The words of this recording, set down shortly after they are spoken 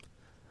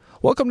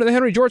Welcome to the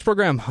Henry George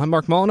Program. I'm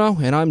Mark Molyneux,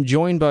 and I'm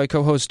joined by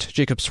co-host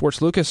Jacob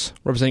Swartz-Lucas,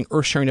 representing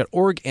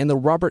Earthsharing.org and the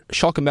Robert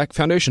Schalkenbach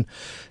Foundation.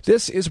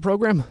 This is a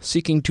program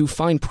seeking to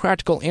find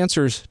practical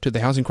answers to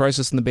the housing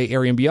crisis in the Bay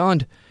Area and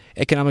beyond,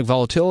 economic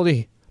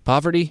volatility,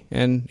 poverty,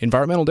 and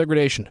environmental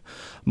degradation.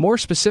 More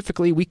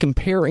specifically, we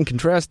compare and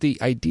contrast the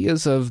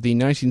ideas of the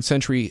 19th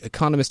century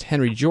economist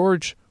Henry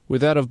George with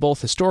that of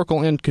both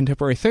historical and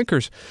contemporary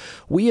thinkers.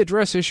 We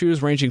address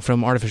issues ranging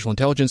from artificial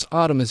intelligence,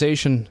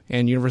 automation,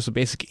 and universal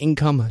basic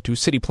income to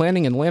city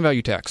planning and land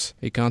value tax,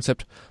 a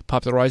concept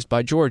popularized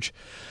by George.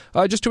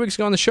 Just 2 weeks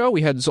ago on the show,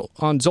 we had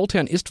on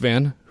Zoltan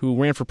Istvan, who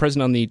ran for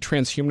president on the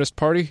transhumanist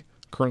party,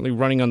 currently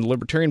running on the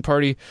libertarian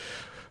party,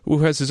 who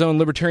has his own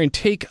libertarian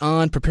take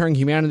on preparing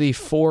humanity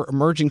for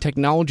emerging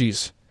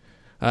technologies,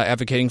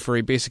 advocating for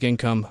a basic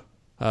income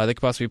that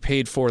could possibly be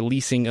paid for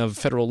leasing of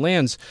federal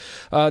lands.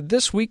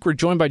 This week, we're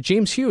joined by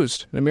James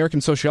Hughes, an American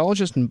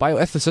sociologist and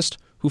bioethicist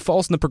who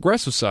falls on the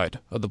progressive side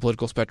of the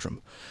political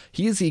spectrum.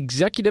 He is the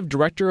executive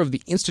director of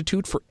the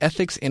Institute for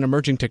Ethics and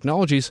Emerging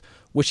Technologies,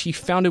 which he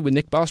founded with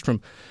Nick Bostrom.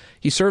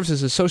 He serves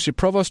as associate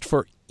provost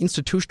for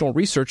institutional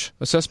research,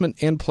 assessment,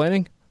 and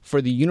planning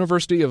for the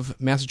University of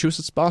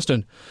Massachusetts,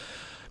 Boston.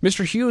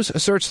 Mr. Hughes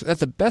asserts that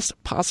the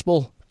best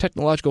possible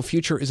technological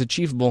future is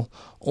achievable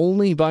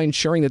only by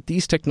ensuring that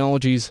these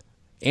technologies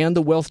and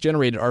the wealth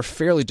generated are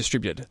fairly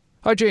distributed.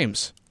 Hi,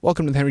 James.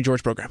 Welcome to the Henry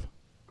George Program.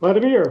 Glad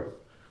to be here.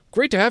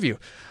 Great to have you.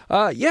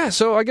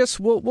 So I guess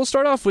we'll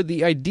start off with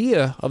the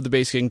idea of the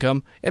basic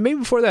income, and maybe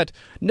before that,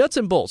 nuts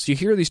and bolts. You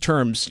hear these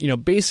terms,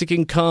 basic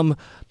income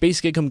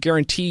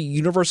guarantee,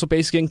 universal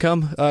basic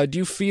income. Do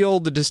you feel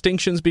the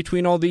distinctions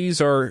between all these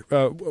are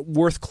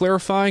worth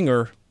clarifying,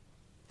 or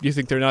do you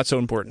think they're not so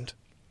important?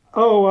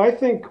 Oh, I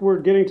think we're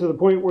getting to the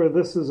point where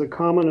this is a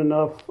common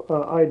enough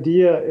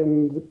idea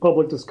in the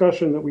public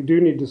discussion that we do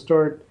need to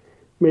start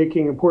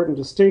making important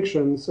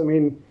distinctions. I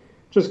mean,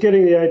 just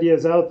getting the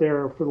ideas out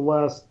there for the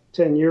last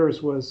 10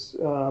 years was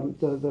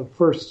the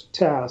first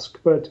task.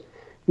 But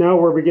now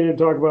we're beginning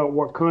to talk about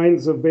what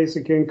kinds of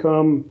basic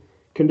income,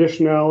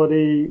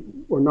 conditionality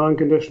or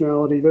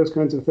non-conditionality, those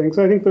kinds of things.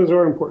 I think those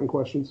are important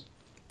questions.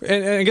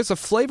 And I guess the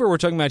flavor we're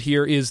talking about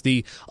here is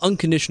the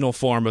unconditional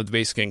form of the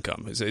basic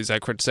income. Is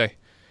that correct to say?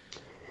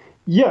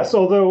 Yes,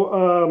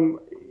 although,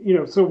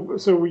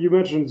 so you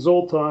mentioned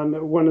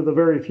Zoltan. One of the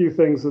very few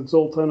things that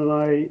Zoltan and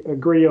I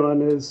agree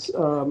on is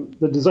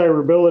the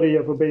desirability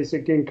of a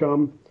basic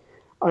income.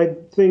 I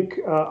think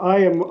I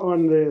am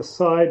on the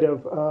side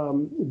of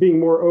being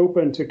more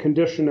open to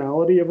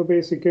conditionality of a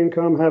basic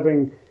income,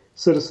 having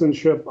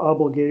citizenship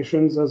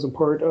obligations as a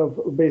part of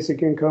a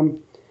basic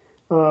income.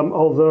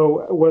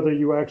 Although whether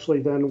you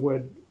actually then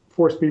would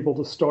force people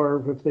to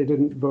starve if they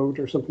didn't vote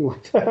or something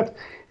like that,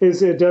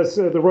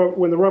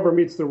 when the rubber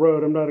meets the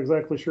road, I'm not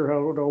exactly sure how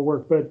it would all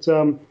work. But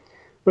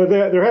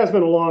there has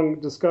been a long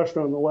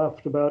discussion on the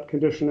left about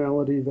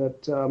conditionality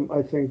that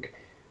I think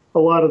a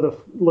lot of the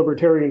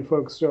libertarian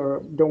folks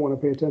don't want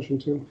to pay attention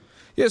to.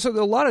 Yeah, so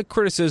a lot of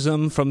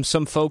criticism from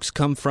some folks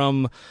come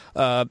from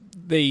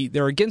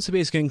they're against the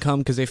basic income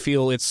because they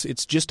feel it's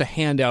just a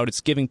handout. It's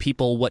giving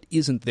people what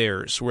isn't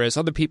theirs. Whereas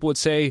other people would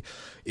say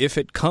if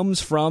it comes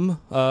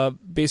from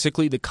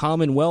basically the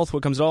Commonwealth,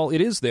 what comes at all,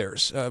 it is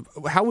theirs.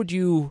 How would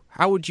you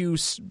argue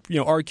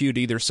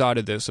to either side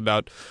of this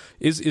about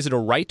is it a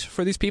right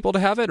for these people to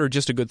have it or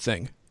just a good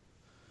thing?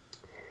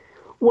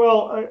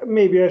 Well,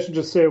 maybe I should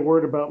just say a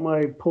word about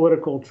my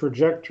political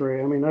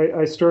trajectory. I mean,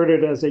 I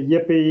started as a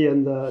yippie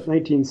in the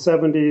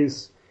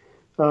 1970s,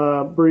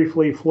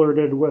 briefly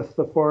flirted with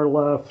the far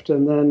left,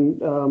 and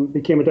then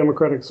became a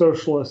democratic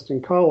socialist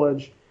in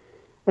college.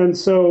 And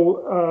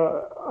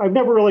so I've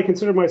never really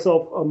considered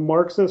myself a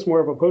Marxist,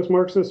 more of a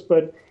post-Marxist,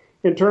 but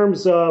in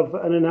terms of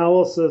an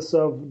analysis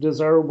of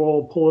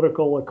desirable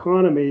political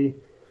economy,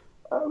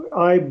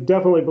 I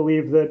definitely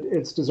believe that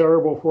it's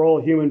desirable for all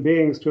human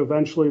beings to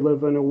eventually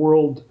live in a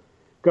world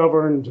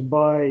governed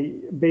by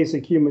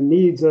basic human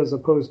needs as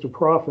opposed to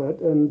profit,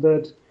 and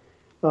that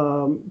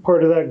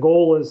part of that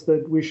goal is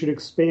that we should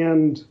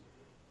expand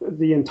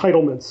the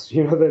entitlements,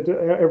 that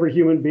every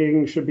human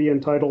being should be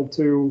entitled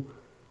to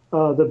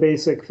the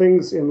basic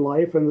things in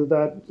life, and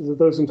that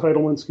those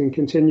entitlements can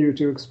continue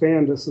to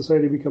expand as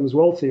society becomes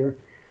wealthier.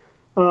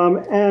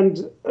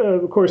 And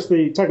of course,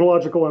 the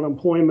technological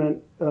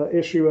unemployment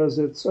issue as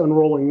it's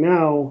unrolling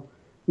now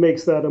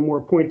makes that a more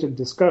pointed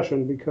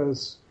discussion,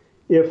 because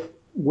if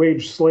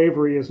wage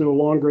slavery is no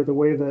longer the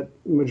way that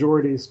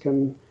majorities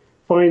can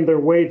find their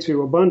way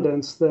to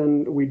abundance,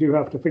 then we do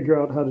have to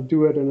figure out how to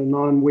do it in a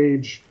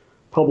non-wage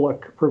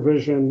public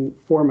provision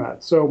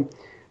format.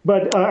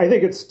 But I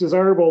think it's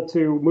desirable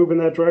to move in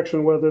that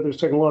direction, whether there's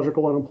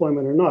technological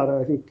unemployment or not.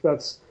 I think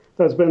that's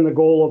been the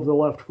goal of the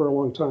left for a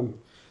long time.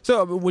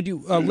 So would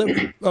you,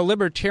 a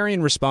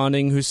libertarian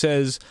responding who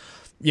says,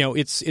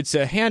 it's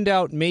a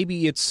handout,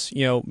 maybe it's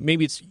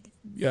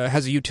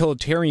has a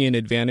utilitarian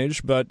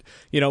advantage, but,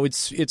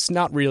 it's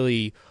not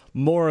really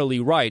morally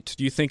right.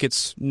 Do you think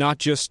it's not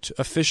just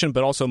efficient,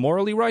 but also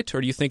morally right? Or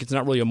do you think it's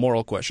not really a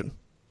moral question?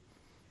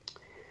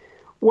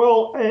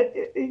 Well,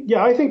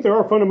 yeah, I think there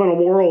are fundamental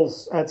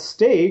morals at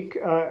stake,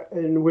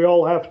 and we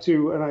all have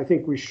to, and I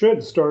think we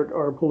should start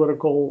our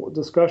political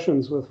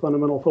discussions with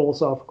fundamental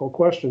philosophical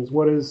questions.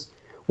 What is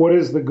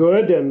the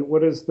good, and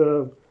what is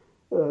the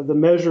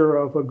measure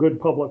of a good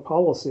public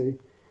policy?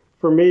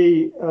 For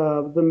me,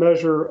 the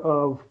measure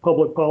of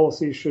public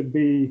policy should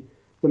be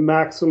the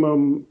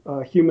maximum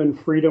human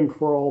freedom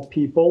for all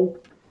people.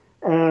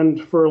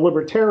 And for a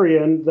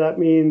libertarian, that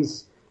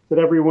means that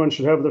everyone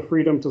should have the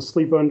freedom to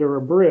sleep under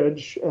a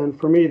bridge. And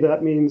for me,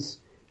 that means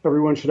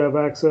everyone should have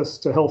access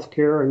to health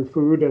care and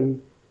food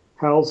and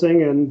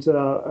housing and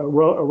a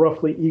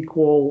roughly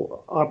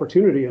equal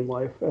opportunity in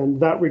life. And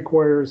that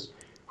requires,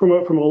 from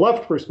a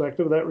left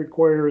perspective, that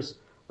requires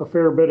a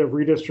fair bit of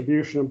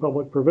redistribution and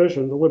public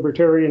provision. The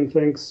libertarian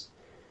thinks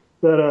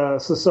that a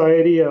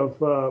society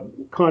of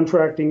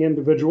contracting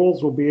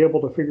individuals will be able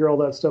to figure all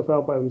that stuff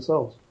out by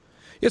themselves.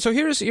 Yeah, so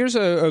here's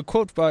a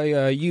quote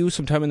by you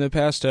sometime in the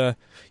past.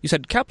 You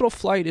said, "Capital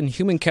flight and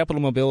human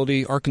capital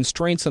mobility are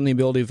constraints on the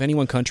ability of any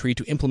one country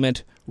to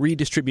implement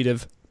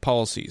redistributive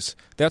policies.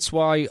 That's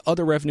why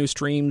other revenue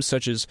streams,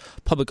 such as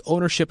public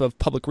ownership of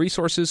public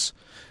resources,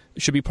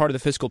 should be part of the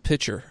fiscal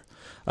picture."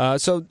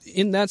 So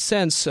in that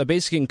sense, a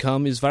basic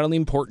income is vitally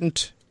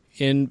important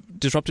in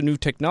disruptive new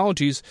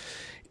technologies.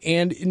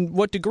 And in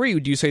what degree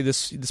would you say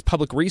this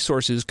public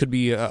resources could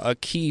be a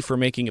key for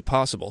making it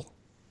possible?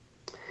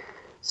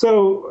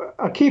 So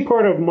a key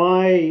part of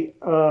my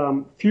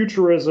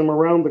futurism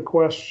around the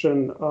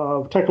question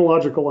of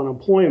technological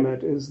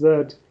unemployment is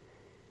that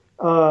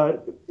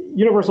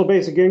universal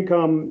basic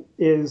income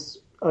is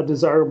a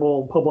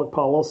desirable public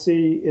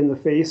policy in the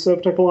face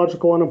of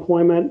technological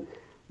unemployment,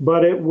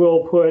 but it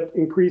will put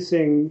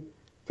increasing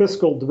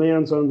fiscal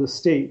demands on the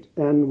state.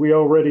 And we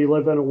already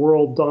live in a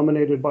world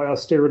dominated by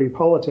austerity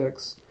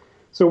politics.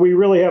 So we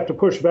really have to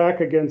push back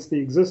against the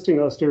existing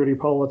austerity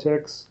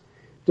politics,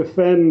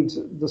 defend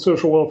the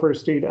social welfare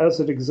state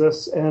as it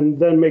exists, and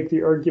then make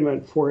the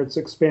argument for its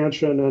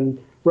expansion and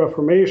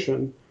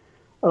reformation.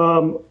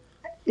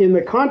 In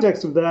the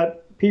context of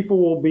that, people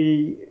will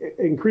be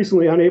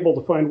increasingly unable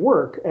to find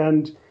work.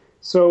 And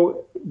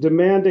so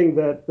demanding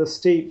that the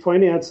state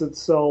finance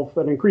itself,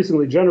 an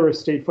increasingly generous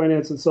state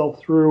finance itself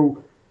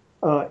through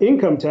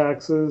income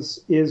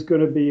taxes, is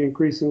going to be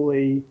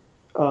increasingly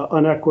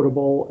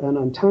unequitable and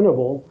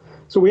untenable.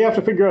 So we have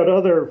to figure out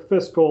other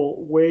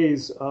fiscal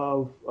ways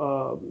of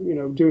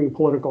doing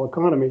political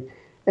economy.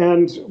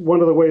 And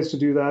one of the ways to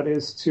do that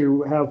is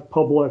to have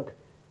public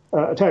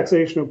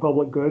taxation of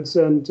public goods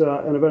and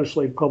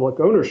eventually public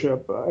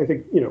ownership. I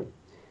think,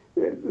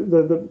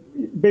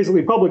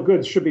 basically public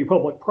goods should be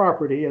public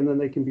property, and then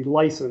they can be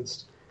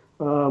licensed.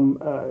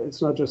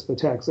 It's not just the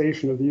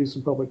taxation of the use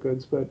of public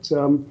goods, but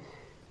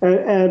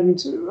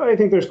and I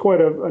think there's quite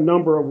a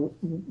number of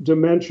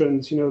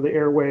dimensions, the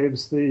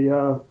airwaves,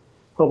 the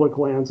public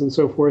lands, and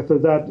so forth,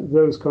 that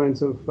those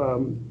kinds of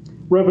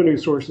revenue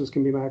sources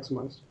can be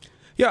maximized.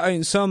 Yeah, I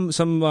mean, some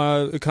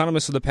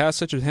economists of the past,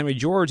 such as Henry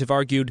George, have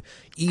argued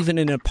even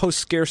in a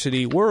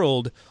post-scarcity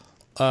world,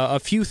 a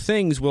few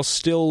things will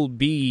still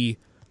be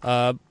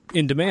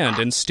in demand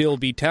and still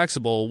be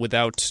taxable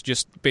without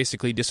just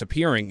basically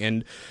disappearing.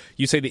 And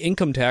you say the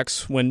income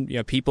tax, when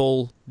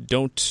people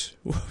don't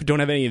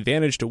have any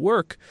advantage to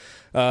work,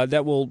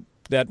 that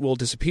will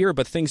disappear.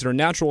 But things that are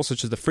natural,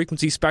 such as the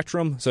frequency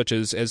spectrum, such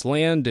as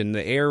land and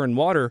the air and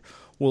water,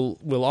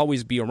 will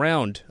always be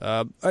around.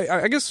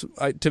 I guess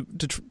to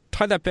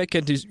tie that back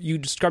into, you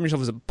describe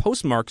yourself as a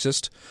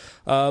post-Marxist.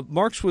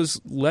 Marx was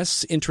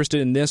less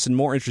interested in this and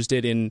more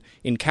interested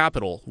in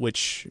capital,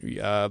 which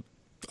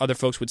other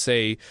folks would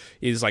say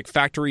is like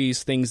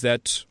factories, things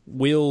that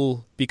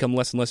will become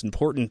less and less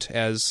important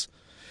as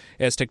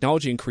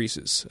technology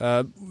increases.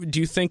 Do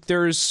you think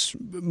there's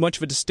much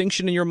of a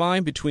distinction in your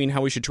mind between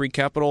how we should treat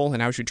capital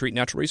and how we should treat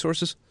natural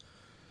resources?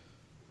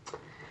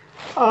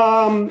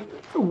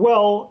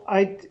 Well,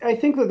 I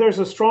think that there's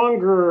a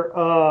stronger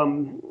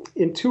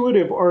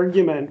intuitive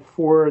argument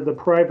for the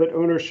private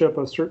ownership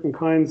of certain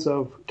kinds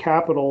of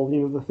capital,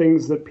 the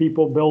things that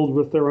people build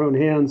with their own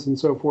hands and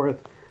so forth,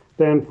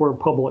 than for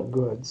public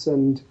goods.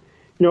 And,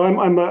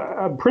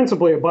 I'm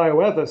principally a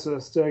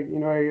bioethicist.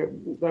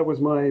 That was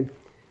my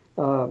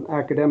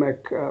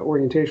academic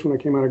orientation when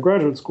I came out of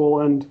graduate school.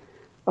 And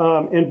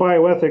in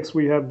bioethics,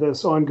 we have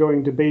this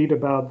ongoing debate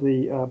about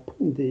the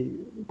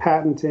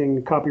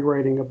patenting,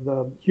 copywriting of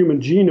the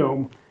human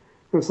genome.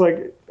 And it's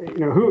like,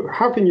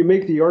 how can you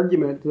make the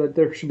argument that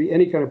there should be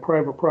any kind of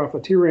private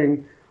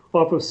profiteering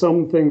off of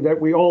something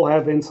that we all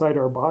have inside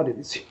our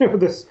bodies?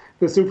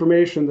 This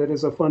information that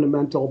is a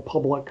fundamental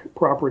public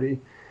property.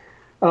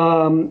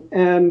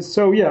 And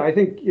so, yeah, I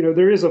think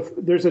there's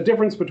a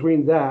difference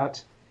between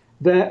that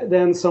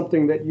than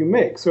something that you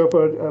make. So if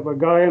a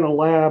guy in a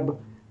lab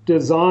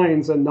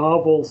designs a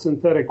novel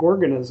synthetic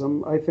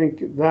organism, I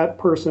think that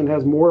person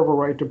has more of a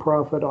right to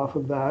profit off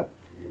of that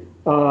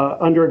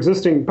under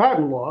existing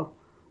patent law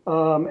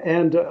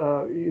and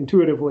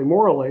intuitively,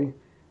 morally,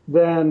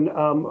 than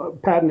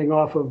patenting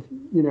off of,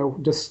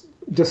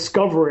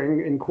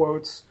 discovering, in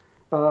quotes,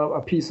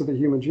 a piece of the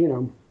human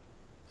genome.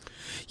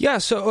 Yeah,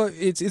 so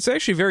it's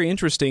actually very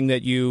interesting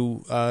that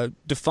you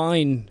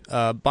define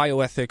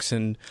bioethics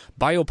and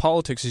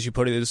biopolitics, as you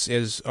put it,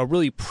 as a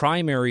really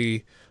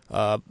primary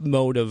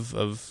mode of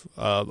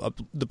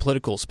the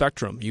political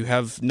spectrum. You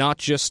have not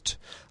just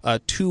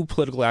two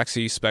political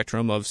axes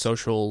spectrum of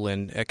social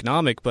and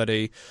economic, but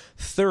a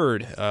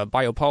third,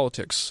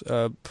 biopolitics.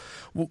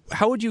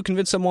 How would you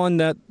convince someone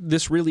that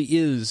this really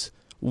is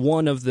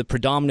one of the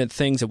predominant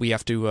things that we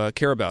have to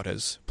care about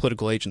as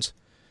political agents?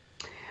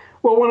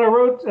 Well, when I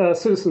wrote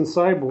Citizen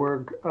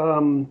Cyborg,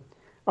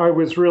 I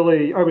was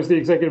the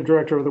executive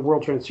director of the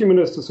World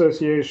Transhumanist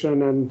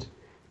Association and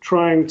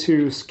trying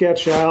to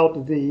sketch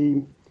out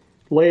the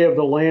lay of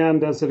the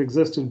land as it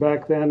existed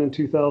back then in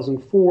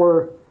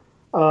 2004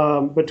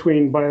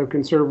 between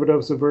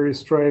bioconservatives of various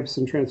stripes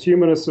and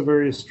transhumanists of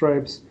various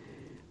stripes.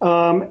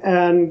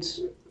 And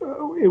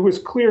it was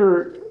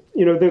clear,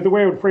 the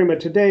way I would frame it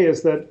today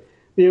is that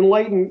the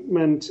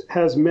Enlightenment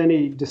has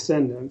many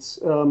descendants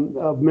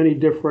of many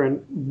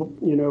different,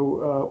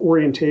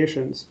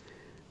 orientations.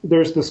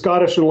 There's the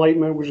Scottish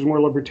Enlightenment, which is more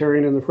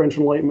libertarian, and the French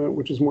Enlightenment,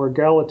 which is more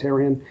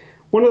egalitarian.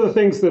 One of the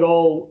things that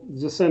all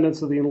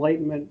descendants of the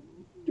Enlightenment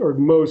or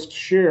most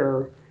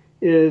share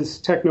is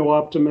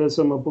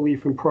techno-optimism, a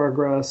belief in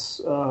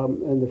progress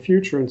and the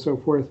future and so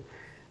forth.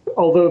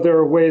 Although there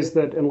are ways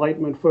that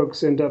Enlightenment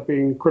folks end up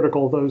being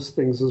critical of those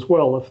things as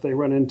well if they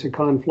run into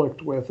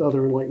conflict with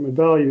other Enlightenment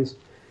values.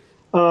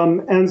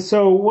 And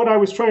so what I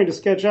was trying to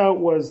sketch out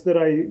was that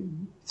I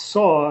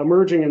saw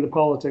emerging in the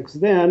politics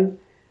then,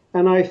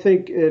 and I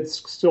think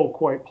it's still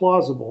quite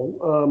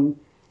plausible,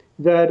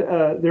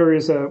 that there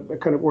is a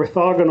kind of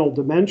orthogonal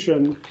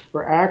dimension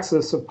or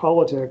axis of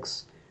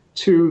politics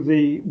to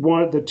the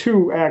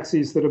two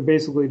axes that have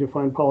basically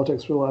defined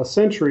politics for the last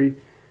century,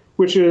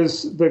 which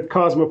is the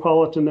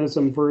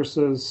cosmopolitanism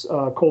versus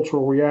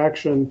cultural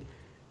reaction,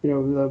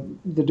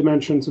 the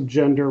dimensions of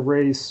gender,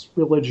 race,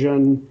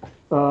 religion,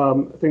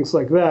 things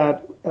like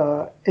that,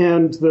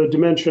 and the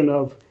dimension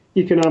of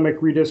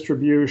economic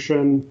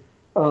redistribution,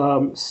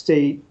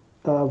 state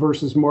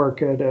versus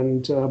market,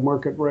 and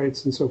market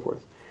rights, and so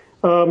forth.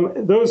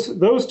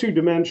 Those two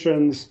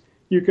dimensions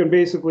you can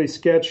basically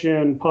sketch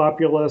in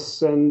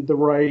populists and the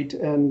right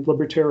and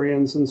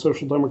libertarians and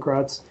social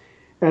democrats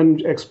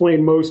and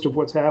explain most of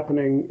what's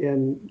happening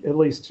in at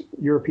least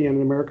European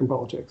and American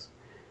politics.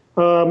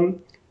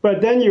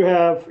 But then you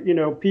have,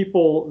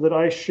 people that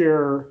I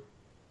share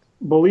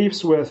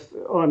beliefs with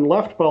on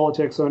left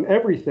politics on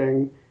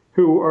everything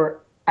who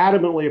are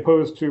adamantly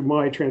opposed to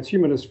my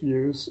transhumanist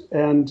views,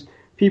 and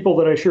people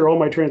that I share all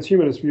my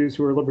transhumanist views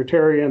who are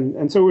libertarian.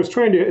 And so it was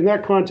in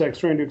that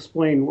context, trying to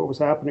explain what was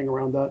happening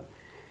around that.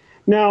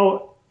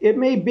 Now, it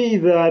may be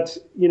that,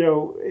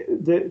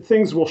 that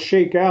things will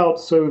shake out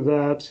so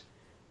that,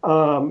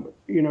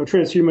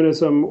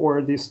 transhumanism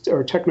or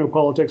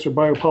technopolitics or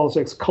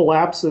biopolitics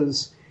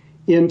collapses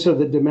into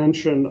the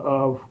dimension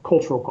of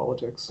cultural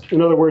politics.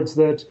 In other words,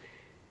 that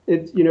one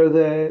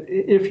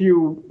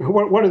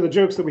of the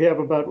jokes that we have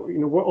about,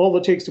 all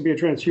it takes to be a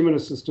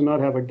transhumanist is to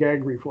not have a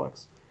gag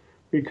reflex.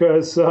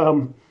 Because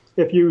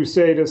if you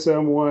say to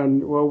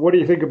someone, well, what do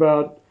you think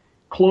about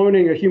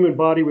cloning a human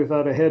body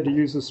without a head to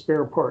use as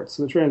spare parts?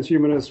 The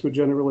transhumanist would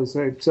generally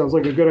say, sounds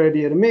like a good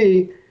idea to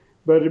me,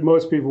 but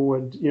most people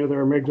would,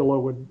 their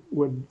amygdala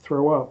would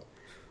throw up.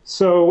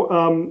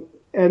 So,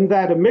 and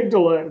that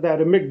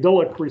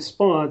amygdalic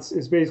response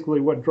is basically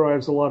what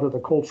drives a lot of the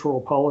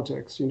cultural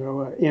politics,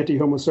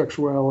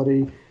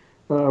 anti-homosexuality,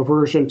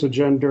 aversion to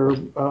gender,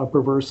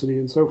 perversity,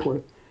 and so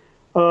forth.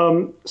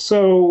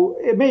 So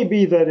it may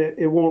be that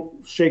it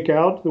won't shake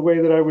out the way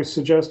that I was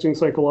suggesting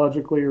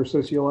psychologically or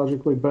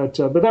sociologically, but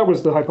that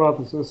was the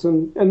hypothesis,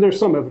 and there's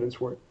some evidence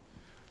for it.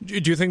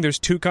 Do you think there's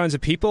two kinds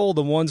of people,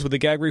 the ones with the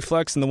gag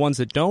reflex and the ones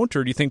that don't?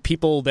 Or do you think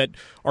people that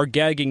are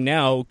gagging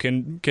now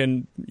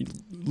can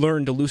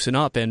learn to loosen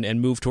up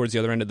and move towards the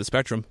other end of the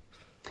spectrum?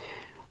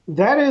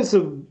 That is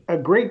a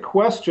great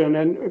question.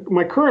 And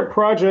my current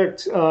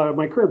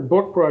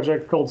book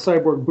project called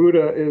Cyborg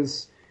Buddha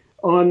is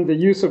on the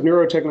use of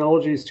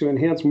neurotechnologies to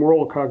enhance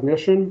moral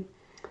cognition.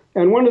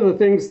 And one of the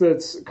things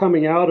that's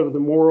coming out of the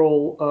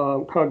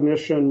moral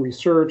cognition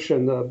research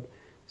and the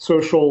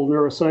social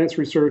neuroscience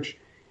research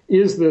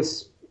is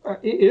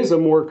a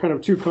more kind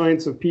of two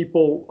kinds of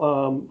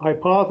people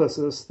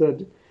hypothesis,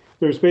 that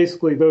there's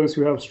basically those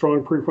who have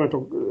strong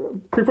prefrontal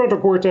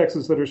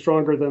cortexes that are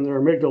stronger than their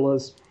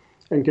amygdalas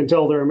and can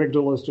tell their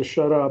amygdalas to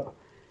shut up,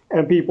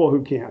 and people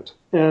who can't.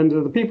 And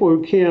the people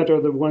who can't are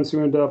the ones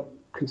who end up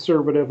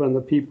conservative, and the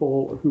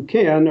people who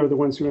can are the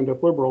ones who end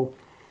up liberal.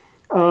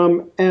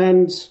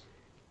 And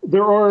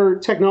there are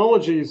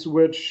technologies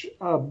which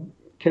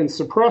can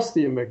suppress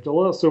the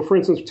amygdala. So, for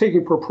instance,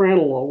 taking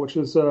propranolol, which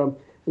is an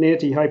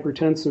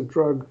antihypertensive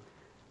drug,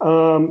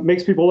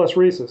 makes people less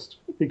racist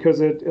because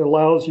it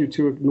allows you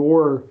to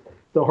ignore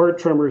the heart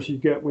tremors you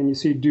get when you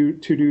see two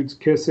dudes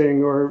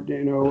kissing, or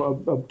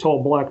a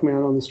tall black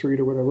man on the street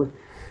or whatever.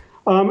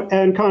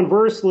 And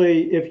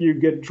conversely, if you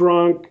get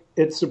drunk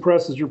it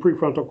suppresses your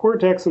prefrontal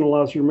cortex and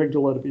allows your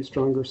amygdala to be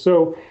stronger.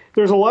 So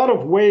there's a lot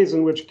of ways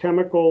in which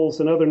chemicals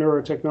and other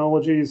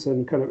neurotechnologies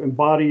and kind of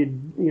embodied,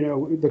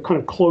 the kind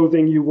of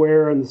clothing you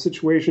wear and the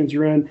situations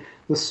you're in,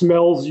 the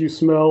smells you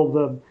smell,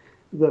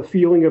 the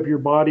feeling of your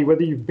body,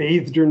 whether you've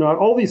bathed or not,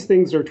 all these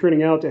things are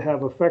turning out to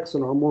have effects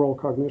on our moral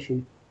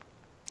cognition.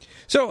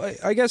 So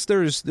I guess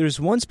there's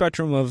one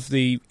spectrum of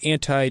the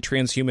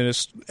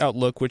anti-transhumanist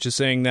outlook, which is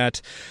saying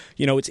that,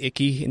 it's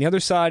icky. And the other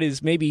side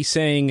is maybe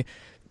saying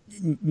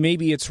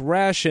maybe it's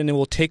rash and it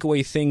will take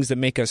away things that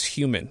make us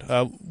human.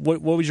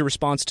 What was your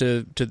response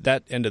to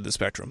that end of the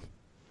spectrum?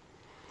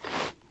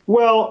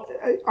 Well,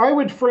 I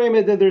would frame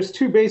it that there's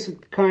two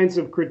basic kinds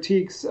of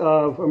critiques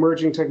of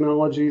emerging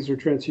technologies or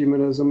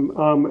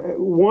transhumanism.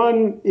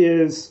 One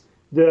is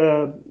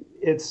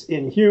it's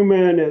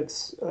inhuman,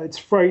 it's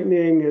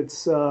frightening,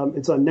 it's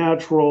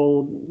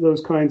unnatural,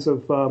 those kinds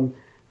of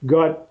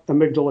gut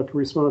amygdalic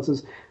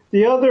responses.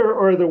 The other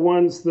are the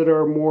ones that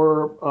are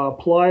more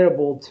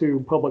pliable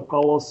to public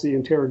policy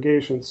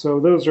interrogation.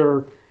 So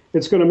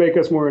it's going to make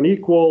us more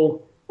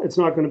unequal, it's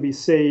not going to be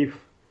safe,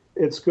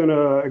 it's going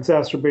to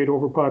exacerbate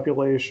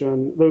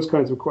overpopulation, those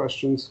kinds of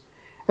questions.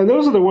 And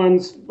those are the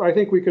ones I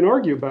think we can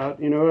argue about.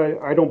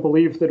 I don't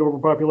believe that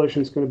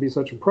overpopulation is going to be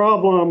such a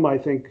problem. I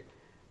think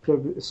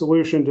the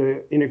solution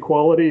to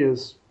inequality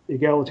is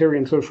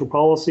egalitarian social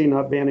policy,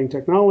 not banning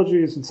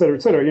technologies, et cetera,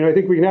 et cetera. I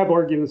think we can have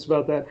arguments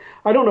about that.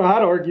 I don't know how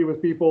to argue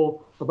with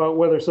people about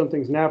whether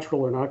something's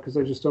natural or not because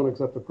I just don't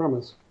accept the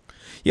premise.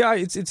 Yeah,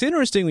 it's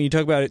interesting when you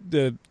talk about it.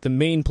 The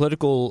main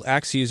political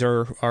axes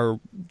are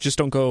just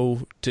don't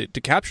go to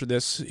capture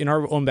this. In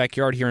our own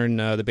backyard here in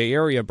the Bay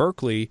Area,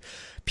 Berkeley,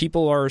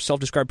 people are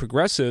self-described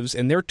progressives,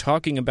 and they're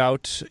talking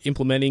about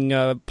implementing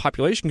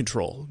population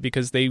control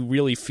because they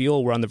really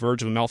feel we're on the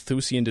verge of a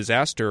Malthusian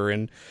disaster,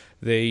 and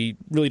they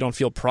really don't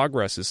feel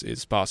progress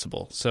is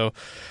possible. So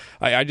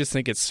I just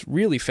think it's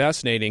really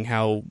fascinating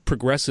how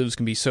progressives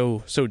can be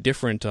so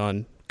different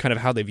on kind of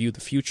how they view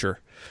the future.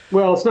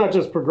 Well, it's not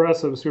just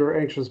progressives who are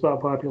anxious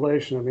about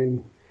population. I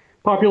mean,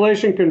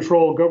 population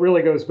control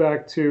really goes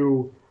back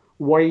to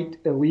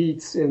white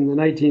elites in the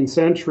 19th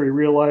century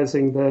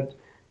realizing that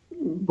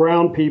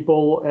brown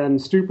people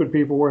and stupid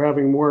people were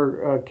having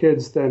more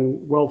kids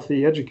than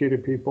wealthy,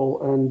 educated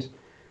people, and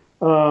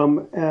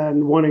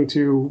wanting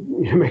to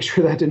make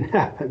sure that didn't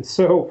happen.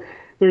 So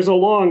there's a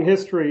long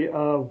history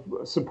of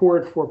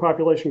support for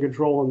population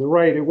control on the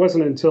right. It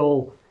wasn't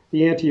until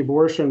the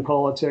anti-abortion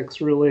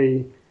politics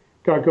really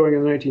got going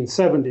in the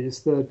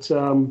 1970s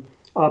that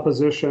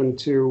opposition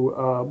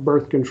to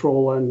birth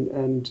control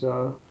and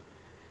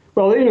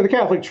the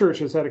Catholic Church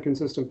has had a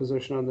consistent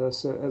position on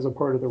this as a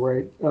part of the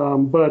right,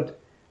 but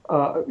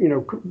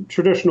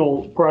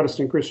traditional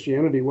Protestant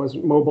Christianity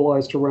wasn't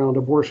mobilized around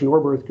abortion or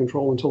birth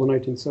control until the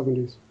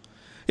 1970s.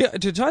 Yeah,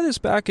 to tie this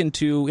back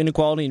into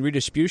inequality and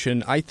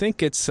redistribution, I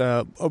think it's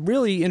a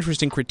really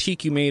interesting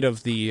critique you made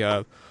of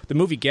the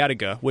movie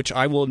Gattaca, which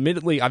I will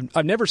admittedly,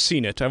 I've never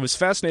seen it. I was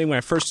fascinated when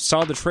I first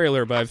saw the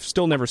trailer, but I've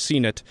still never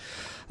seen it.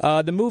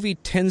 The movie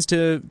tends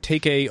to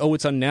take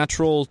it's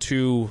unnatural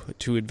to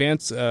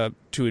advance,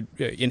 to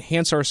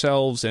enhance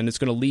ourselves, and it's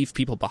going to leave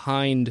people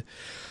behind.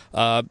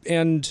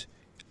 And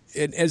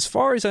as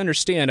far as I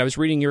understand, I was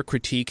reading your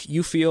critique,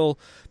 you feel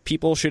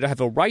people should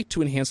have a right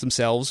to enhance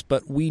themselves,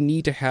 but we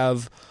need to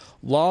have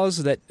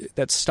laws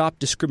that stop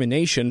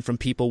discrimination from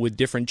people with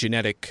different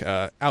genetic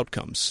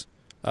outcomes.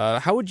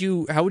 How would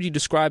you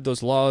describe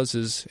those laws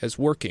as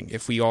working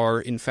if we are,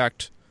 in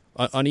fact,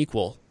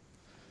 unequal?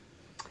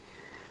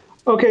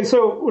 Okay,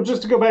 so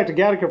just to go back to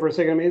Gattaca for a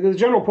second, I mean, the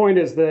general point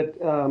is that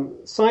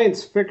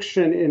science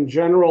fiction in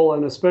general,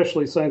 and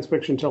especially science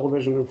fiction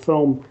television and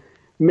film,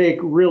 make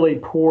really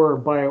poor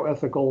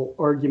bioethical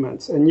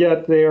arguments, and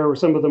yet they are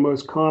some of the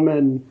most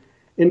common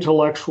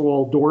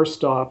intellectual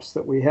doorstops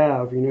that we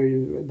have.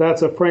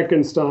 That's a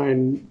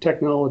Frankenstein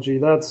technology,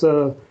 that's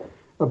a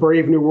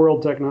Brave New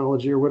World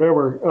technology, or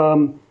whatever.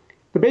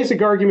 The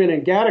basic argument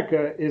in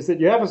Gattaca is that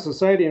you have a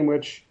society in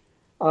which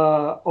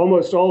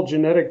almost all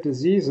genetic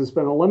disease has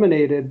been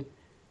eliminated.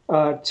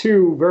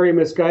 Two very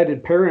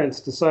misguided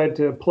parents decide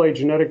to play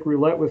genetic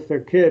roulette with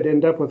their kid,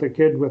 end up with a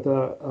kid with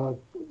a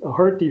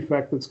heart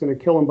defect that's going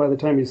to kill him by the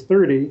time he's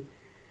 30.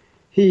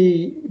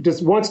 He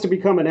just wants to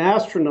become an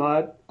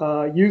astronaut,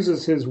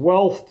 uses his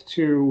wealth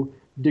to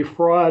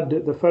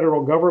defraud the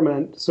federal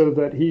government so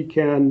that he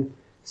can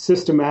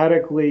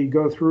systematically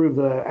go through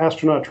the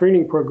astronaut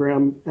training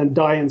program and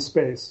die in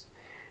space.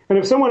 And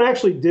if someone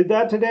actually did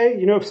that today,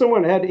 if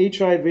someone had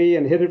HIV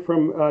and hid it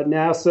from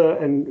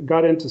NASA and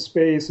got into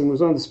space and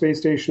was on the space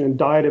station and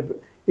died of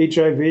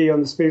HIV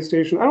on the space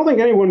station, I don't think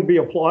anyone would be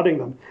applauding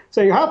them,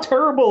 saying how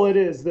terrible it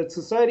is that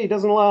society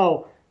doesn't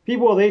allow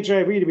people with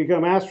HIV to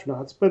become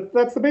astronauts. But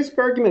that's the basic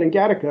argument in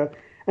Gattaca,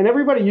 and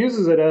everybody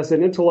uses it as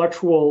an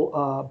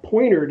intellectual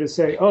pointer to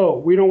say, oh,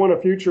 we don't want a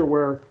future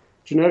where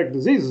genetic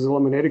disease is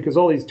eliminated because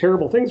all these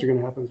terrible things are going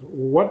to happen.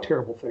 What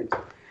terrible things?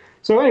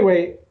 So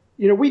anyway,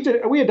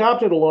 we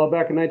adopted a law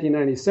back in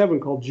 1997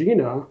 called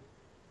GINA,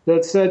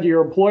 that said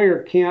your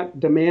employer can't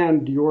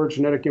demand your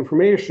genetic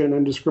information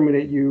and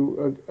discriminate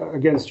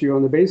against you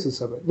on the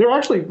basis of it. There are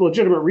actually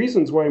legitimate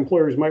reasons why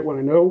employers might want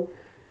to know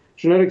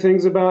genetic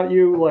things about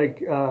you, like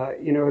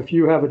if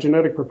you have a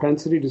genetic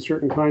propensity to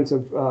certain kinds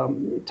of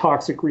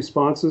toxic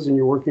responses and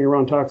you're working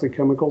around toxic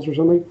chemicals or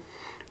something.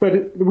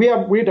 But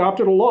we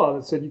adopted a law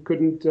that said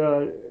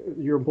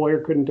your employer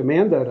couldn't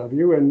demand that of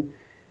you, and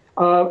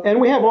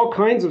we have all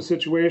kinds of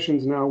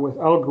situations now with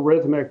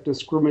algorithmic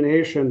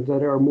discrimination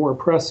that are more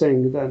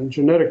pressing than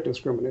genetic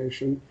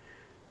discrimination.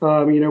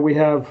 We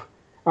have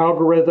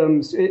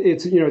algorithms.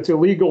 It's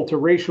illegal to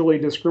racially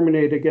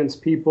discriminate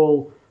against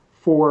people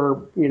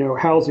for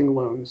housing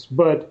loans,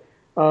 but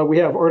we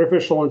have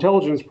artificial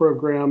intelligence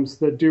programs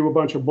that do a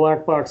bunch of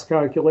black box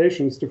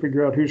calculations to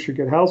figure out who should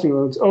get housing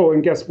loans. Oh,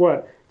 and guess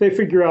what? They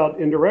figure out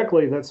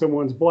indirectly that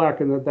someone's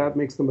black and that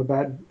makes them a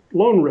bad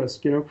loan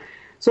risk.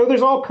 So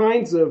there's all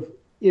kinds of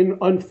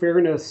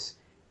unfairness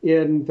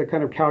in the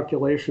kind of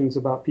calculations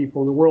about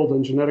people in the world,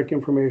 and genetic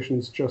information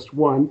is just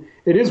one.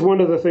 It is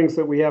one of the things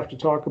that we have to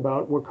talk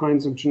about: what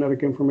kinds of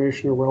genetic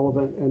information are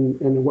relevant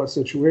and in what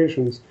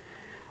situations.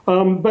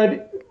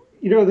 But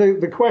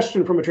the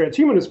question from a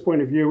transhumanist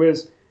point of view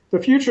is the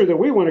future that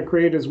we want to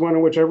create is one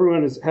in which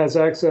everyone has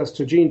access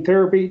to gene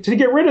therapy to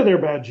get rid of their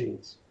bad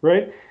genes,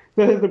 right?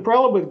 The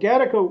problem with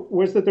Gattaca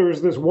was that there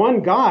was this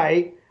one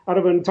guy out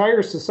of an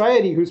entire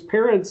society whose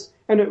parents,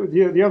 and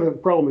the other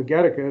problem with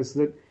Gattaca is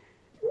that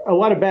a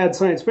lot of bad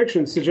science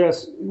fiction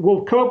suggests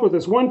we'll come up with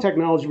this one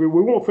technology, but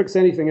we won't fix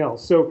anything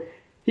else. So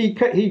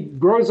he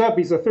grows up,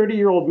 he's a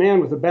 30-year-old man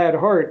with a bad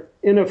heart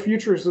in a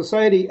future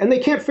society, and they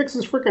can't fix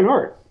his freaking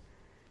heart.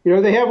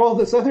 They have all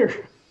this other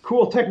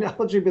cool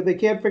technology, but they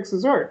can't fix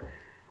his heart.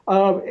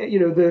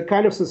 The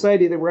kind of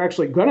society that we're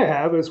actually going to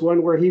have is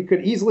one where he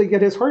could easily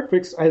get his heart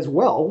fixed as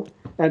well,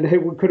 and he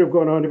could have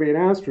gone on to be an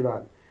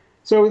astronaut.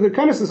 So the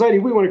kind of society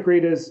we want to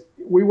create is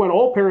we want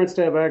all parents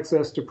to have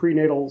access to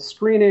prenatal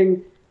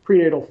screening,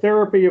 prenatal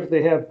therapy if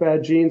they have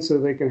bad genes, so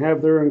they can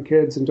have their own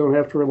kids and don't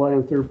have to rely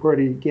on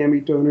third-party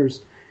gamete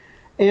donors,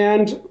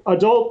 and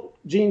adult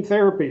gene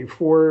therapy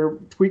for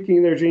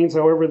tweaking their genes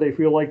however they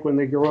feel like when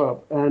they grow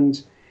up.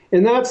 And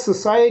in that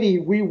society,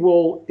 we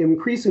will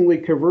increasingly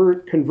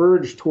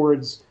converge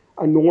towards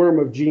a norm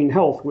of gene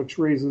health, which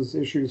raises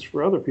issues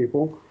for other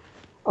people.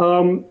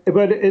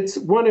 But it's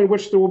one in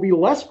which there will be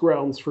less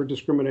grounds for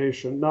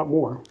discrimination, not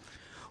more.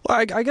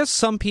 Well, I guess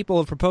some people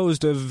have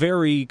proposed a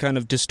very kind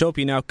of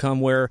dystopian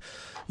outcome where,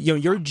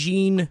 your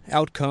gene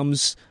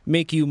outcomes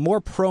make you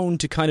more prone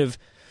to kind of,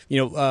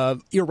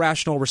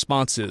 irrational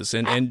responses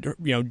and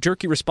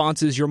jerky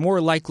responses. You're more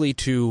likely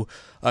to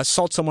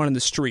assault someone in the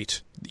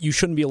street. You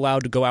shouldn't be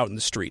allowed to go out in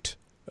the street.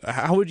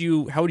 How would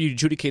you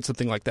adjudicate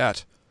something like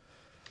that?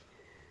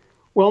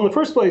 Well, in the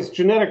first place,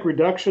 genetic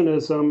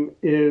reductionism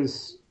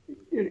is,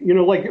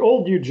 like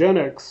old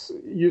eugenics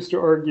used to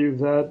argue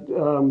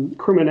that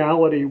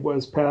criminality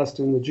was passed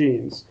in the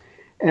genes.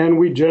 And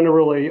we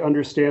generally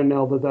understand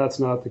now that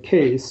that's not the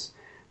case.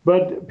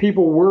 But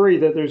people worry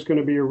that there's going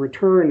to be a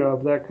return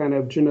of that kind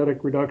of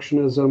genetic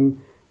reductionism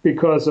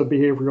because of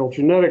behavioral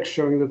genetics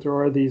showing that there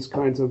are these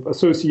kinds of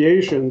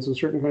associations of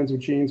certain kinds of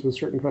genes with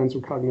certain kinds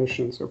of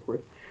cognition and so forth.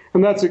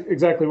 And that's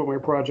exactly what my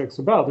project's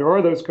about. There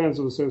are those kinds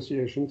of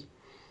associations.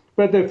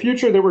 But the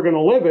future that we're going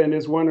to live in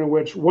is one in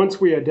which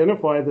once we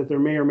identify that there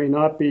may or may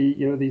not be,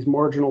 these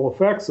marginal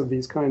effects of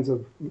these kinds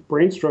of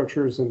brain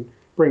structures and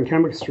brain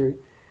chemistry,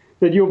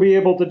 that you'll be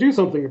able to do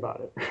something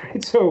about it,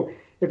 right? So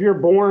if you're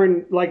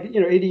born like,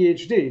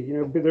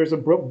 ADHD, there's a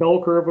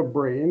bell curve of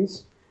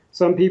brains.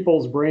 Some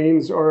people's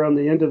brains are on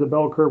the end of the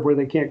bell curve where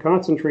they can't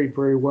concentrate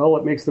very well.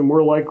 It makes them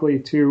more likely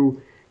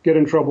to get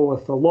in trouble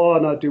with the law,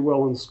 not do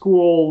well in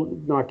school,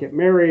 not get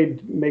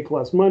married, make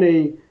less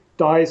money,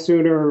 die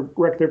sooner,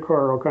 wreck their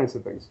car, all kinds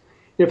of things.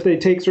 If they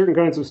take certain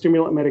kinds of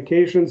stimulant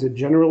medications, it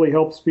generally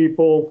helps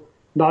people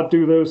not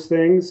do those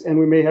things. And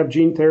we may have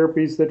gene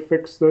therapies that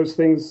fix those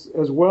things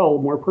as well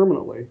more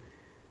permanently.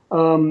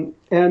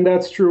 And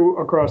that's true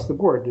across the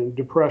board. In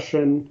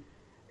depression,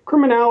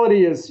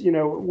 criminality is,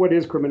 what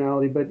is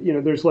criminality? But,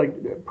 there's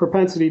like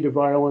propensity to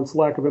violence,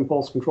 lack of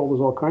impulse control,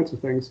 there's all kinds of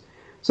things.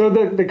 So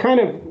the kind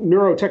of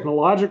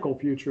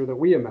neurotechnological future that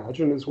we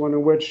imagine is one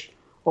in which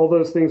all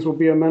those things will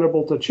be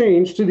amenable to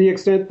change to the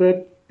extent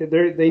that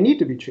they need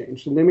to be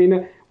changed.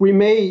 And we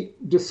may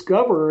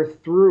discover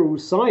through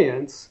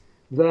science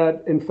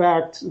that, in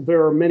fact,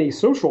 there are many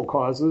social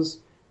causes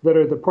that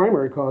are the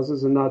primary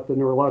causes and not the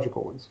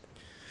neurological ones.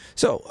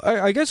 So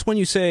I guess when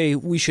you say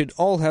we should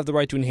all have the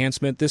right to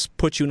enhancement, this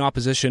puts you in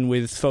opposition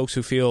with folks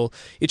who feel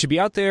it should be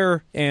out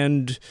there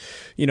and,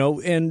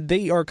 and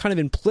they are kind of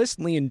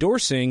implicitly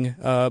endorsing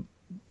a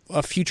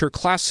future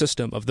class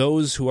system of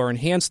those who are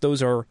enhanced,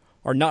 those are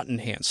not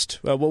enhanced.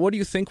 Well, what do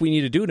you think we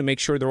need to do to make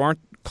sure there aren't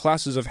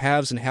classes of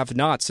haves and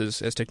have-nots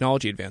as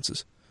technology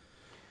advances?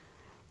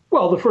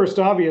 Well, the first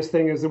obvious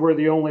thing is that we're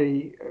the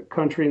only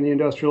country in the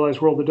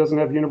industrialized world that doesn't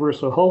have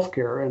universal health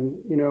care.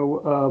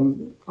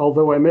 And,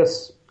 although I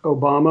miss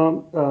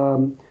Obama,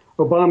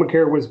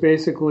 Obamacare was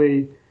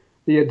basically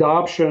the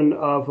adoption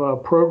of a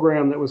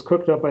program that was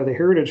cooked up by the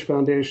Heritage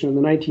Foundation in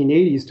the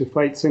 1980s to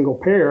fight single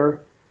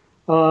payer,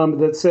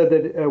 that said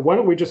that why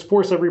don't we just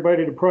force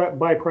everybody to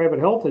buy private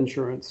health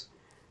insurance?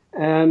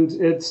 And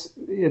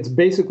it's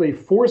basically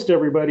forced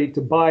everybody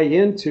to buy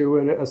into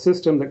a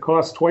system that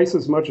costs twice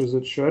as much as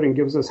it should and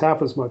gives us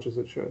half as much as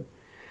it should.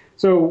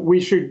 So we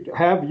should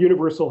have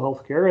universal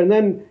health care, and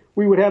then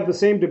we would have the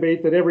same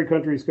debate that every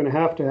country is going to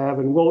have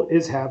and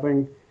is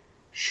having.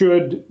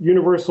 Should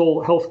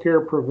universal health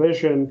care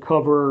provision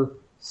cover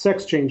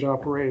sex change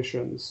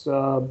operations?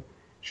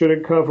 Should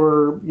it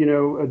cover,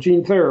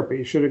 gene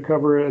therapy? Should it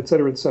cover, et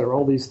cetera,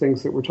 all these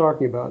things that we're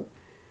talking about?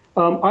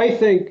 I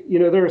think,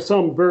 there are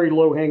some very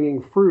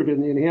low-hanging fruit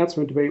in the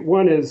enhancement debate.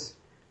 One is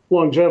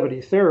longevity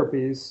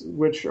therapies,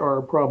 which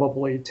are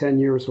probably 10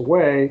 years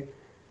away.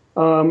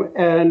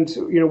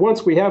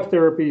 Once we have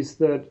therapies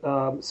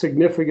that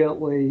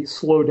significantly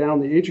slow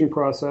down the aging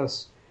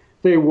process,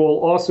 they will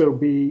also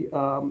be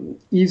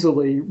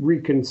easily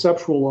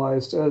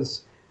reconceptualized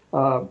as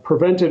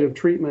preventative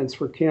treatments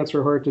for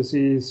cancer, heart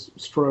disease,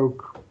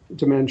 stroke,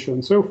 dementia,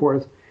 and so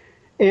forth,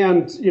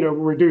 and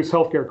reduce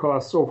healthcare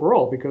costs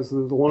overall, because the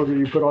longer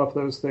you put off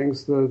those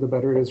things, the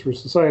better it is for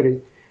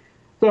society.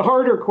 The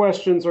harder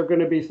questions are going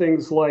to be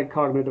things like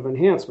cognitive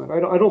enhancement.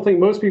 I don't think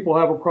most people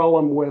have a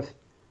problem with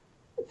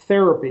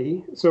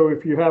therapy. So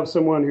if you have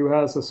someone who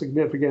has a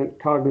significant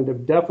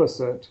cognitive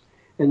deficit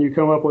and you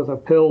come up with a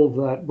pill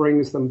that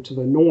brings them to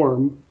the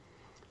norm,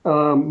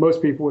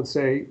 most people would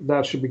say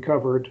that should be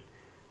covered.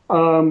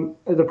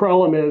 The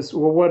problem is,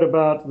 well, what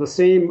about the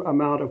same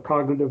amount of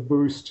cognitive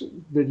boost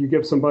that you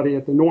give somebody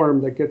at the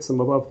norm that gets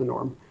them above the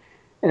norm?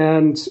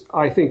 And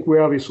I think we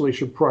obviously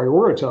should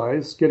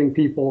prioritize getting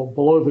people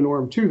below the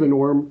norm to the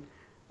norm.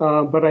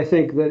 But I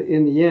think that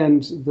in the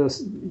end,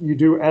 you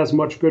do as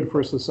much good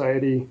for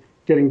society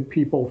getting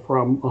people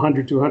from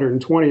 100 to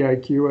 120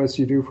 IQ as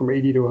you do from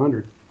 80 to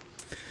 100.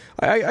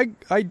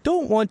 I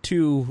don't want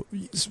to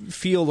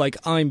feel like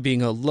I'm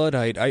being a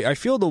Luddite. I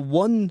feel the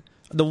one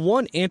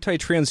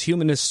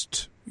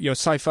anti-transhumanist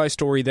sci-fi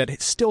story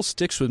that still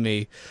sticks with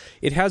me.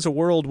 It has a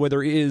world where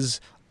there is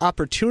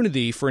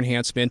opportunity for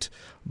enhancement,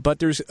 but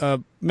there's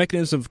a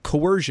mechanism of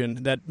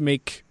coercion that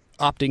make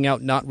opting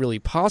out not really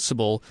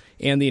possible,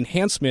 and the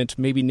enhancement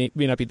may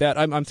not be that.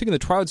 I'm thinking the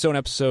Twilight Zone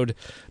episode,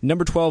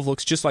 number 12,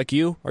 looks just like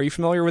you. Are you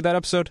familiar with that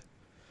episode?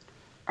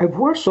 I've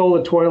watched all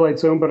the Twilight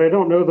Zone, but I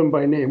don't know them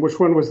by name. Which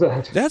one was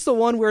that? That's the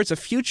one where it's a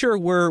future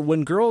where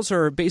when girls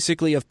are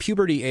basically of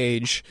puberty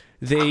age,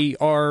 they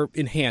are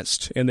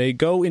enhanced, and they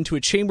go into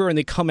a chamber and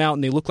they come out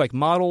and they look like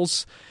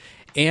models.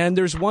 And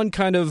there's one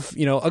kind of,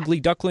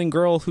 ugly duckling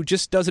girl who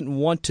just doesn't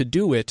want to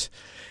do it.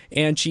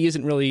 And she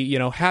isn't really,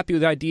 happy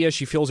with the idea.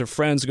 She feels her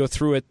friends go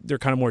through it. They're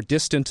kind of more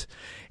distant.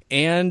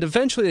 And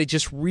eventually they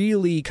just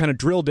really kind of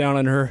drill down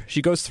on her.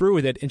 She goes through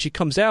with it and she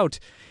comes out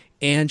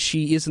and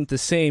she isn't the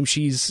same.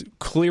 She's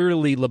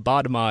clearly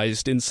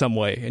lobotomized in some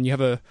way. And you have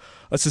a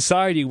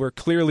society where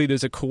clearly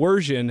there's a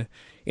coercion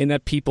in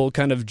that people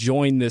kind of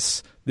join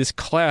this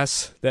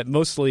class that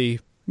mostly...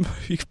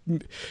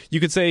 you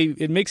could say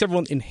it makes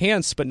everyone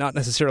enhanced, but not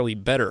necessarily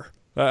better.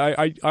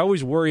 I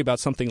always worry about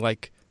something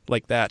like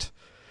that.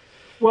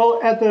 Well,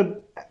 at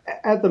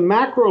the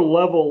macro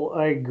level,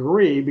 I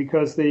agree,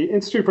 because the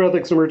Institute for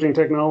Ethics and Emerging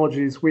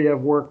Technologies, we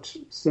have worked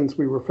since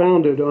we were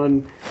founded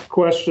on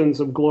questions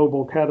of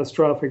global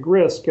catastrophic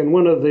risk. And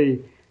one of the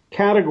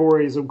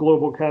categories of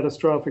global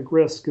catastrophic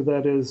risk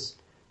that is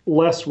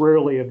less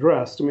rarely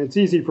addressed. I mean, it's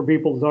easy for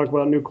people to talk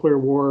about nuclear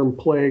war and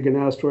plague and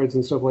asteroids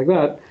and stuff like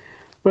that.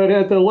 But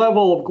at the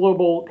level of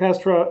global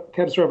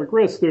catastrophic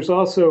risk, there's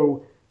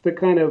also the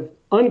kind of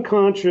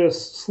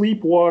unconscious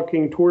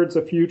sleepwalking towards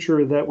a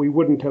future that we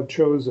wouldn't have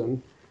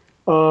chosen,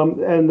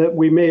 and that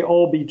we may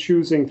all be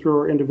choosing through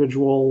our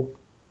individual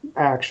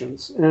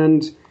actions.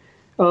 And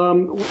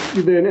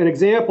then an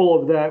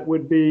example of that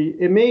would be,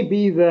 it may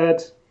be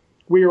that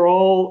we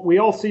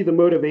all see the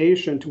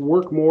motivation to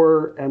work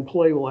more and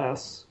play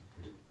less,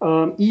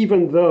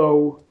 even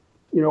though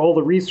all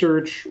the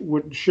research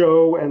would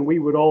show, and we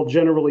would all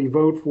generally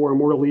vote for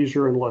more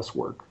leisure and less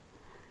work.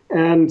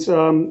 And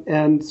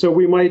so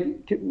we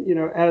might,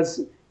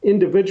 as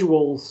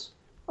individuals,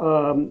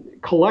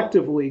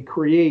 collectively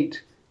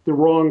create the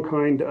wrong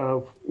kind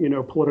of,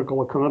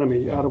 political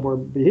economy out of our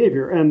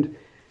behavior. And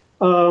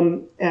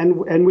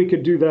we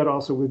could do that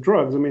also with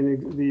drugs. I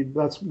mean,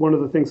 that's one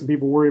of the things that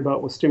people worry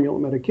about with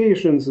stimulant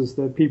medications, is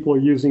that people are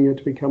using it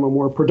to become a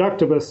more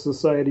productivist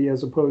society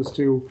as opposed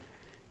to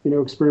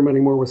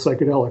experimenting more with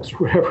psychedelics or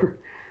whatever.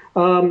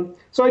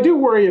 So I do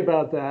worry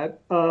about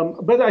that.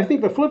 But I think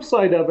the flip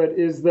side of it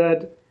is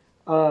that,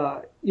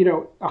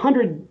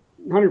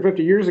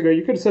 150 years ago,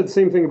 you could have said the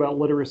same thing about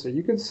literacy.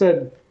 You could have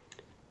said,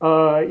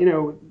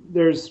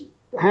 there's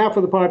half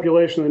of the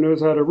population that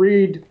knows how to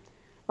read.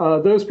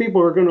 Those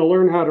people are going to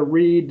learn how to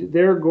read.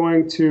 They're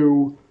going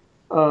to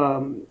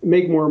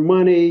make more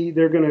money.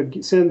 They're going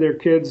to send their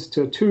kids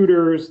to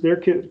tutors. Their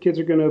kids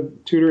are going to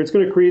tutor. It's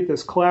going to create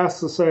this class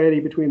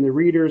society between the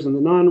readers and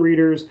the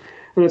non-readers.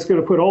 and it's going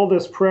to put all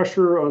this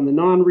pressure on the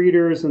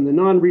non-readers, and the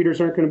non-readers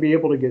aren't going to be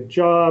able to get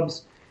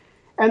jobs.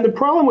 And the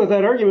problem with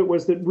that argument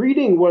was that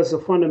reading was a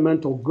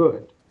fundamental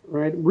good,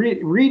 right?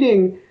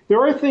 Reading, there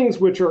are things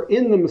which are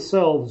in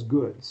themselves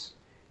goods.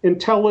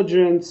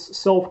 Intelligence,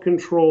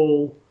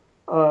 self-control,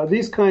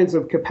 these kinds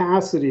of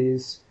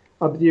capacities,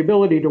 of the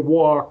ability to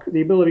walk,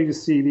 the ability to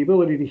see, the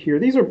ability to hear,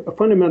 these are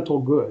fundamental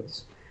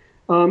goods.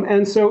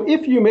 And so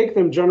if you make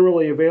them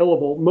generally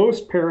available,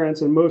 most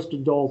parents and most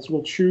adults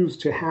will choose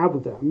to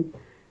have them.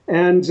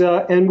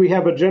 And we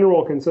have a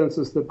general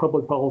consensus that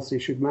public policy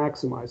should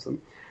maximize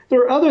them. There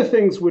are other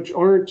things which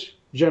aren't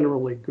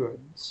generally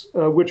goods,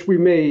 which we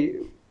may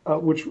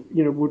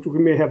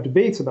have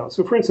debates about.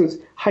 So, for instance,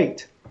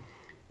 height.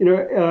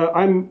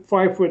 I'm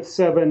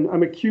 5'7".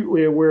 I'm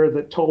acutely aware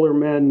that taller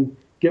men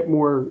get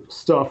more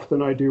stuff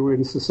than I do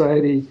in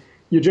society.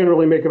 You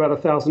generally make about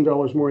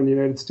 $1,000 more in the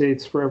United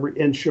States for every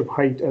inch of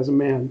height as a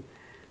man.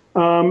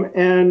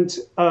 And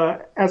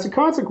as a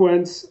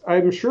consequence,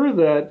 I'm sure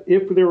that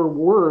if there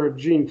were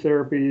gene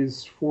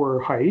therapies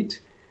for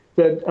height,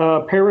 that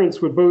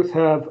parents would both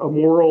have a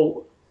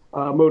moral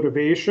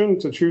motivation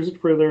to choose it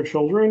for their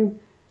children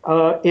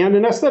and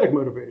an aesthetic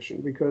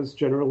motivation, because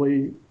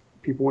generally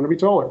people want to be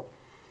taller.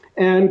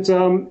 And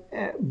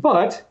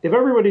but if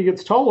everybody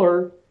gets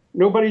taller,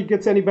 nobody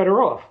gets any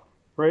better off,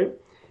 right?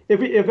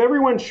 If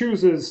everyone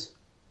chooses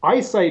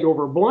eyesight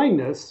over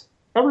blindness,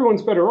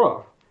 everyone's better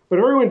off. But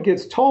if everyone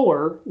gets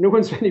taller, no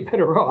one's any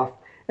better off.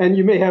 And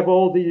you may have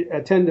all the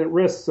attendant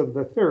risks of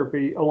the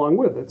therapy along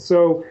with it.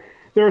 So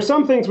there are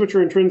some things which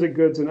are intrinsic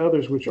goods and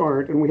others which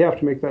aren't, and we have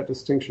to make that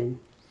distinction.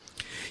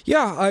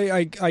 Yeah,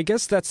 I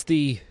guess that's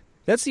the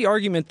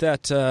argument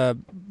that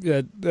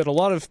that a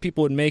lot of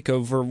people would make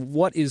over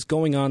what is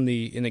going on in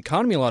the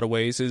economy. In a lot of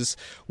ways, is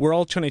we're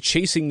all trying to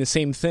chasing the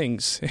same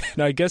things,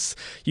 and I guess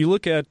you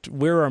look at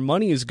where our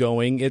money is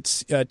going.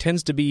 It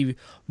tends to be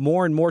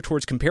more and more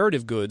towards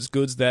comparative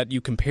goods that you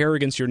compare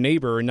against your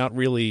neighbor, and not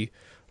really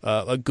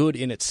a good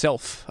in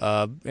itself.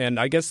 And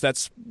I guess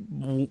that's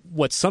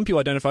what some people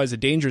identify as the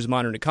dangers of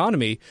modern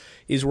economy,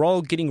 is we're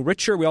all getting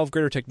richer, we all have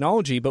greater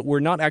technology, but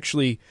we're not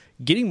actually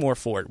getting more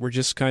for it. We're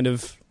just kind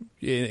of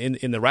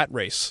in the rat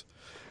race.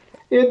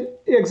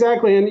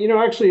 Exactly. And,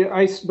 actually,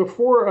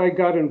 before I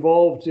got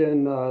involved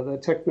in the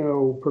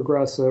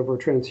techno-progressive or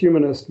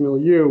transhumanist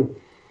milieu,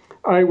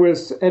 I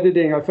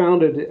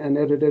founded and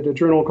edited a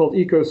journal called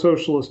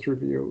Eco-Socialist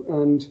Review.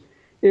 And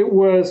it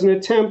was an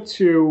attempt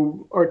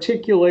to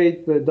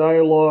articulate the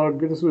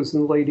dialogue, this was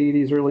in the late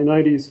 80s, early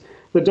 90s,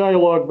 the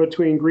dialogue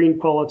between green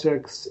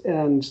politics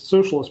and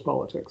socialist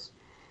politics.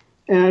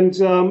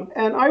 And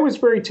I was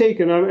very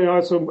taken. I'm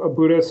also a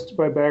Buddhist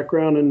by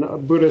background,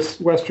 and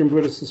Western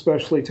Buddhists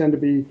especially tend to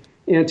be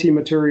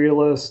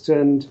anti-materialist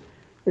and,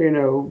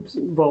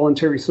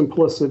 voluntary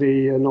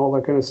simplicity and all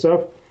that kind of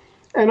stuff.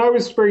 And I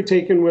was very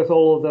taken with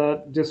all of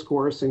that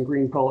discourse in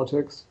green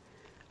politics.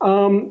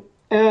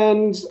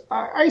 And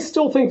I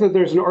still think that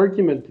there's an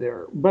argument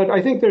there, but I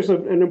think there's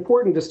an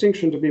important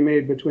distinction to be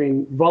made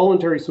between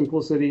voluntary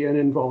simplicity and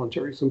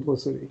involuntary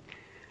simplicity.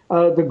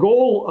 The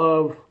goal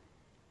of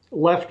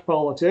left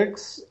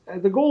politics,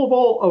 the goal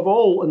of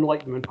all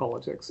Enlightenment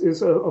politics,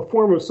 is a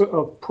form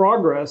of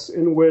progress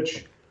in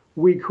which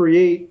we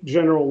create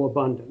general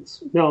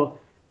abundance. Now,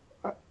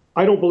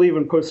 I don't believe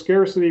in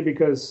post-scarcity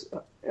because,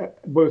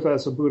 both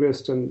as a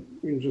Buddhist and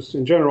just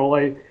in general,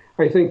 I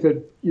think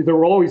that there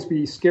will always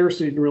be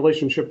scarcity in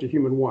relationship to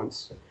human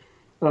wants.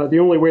 The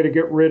only way to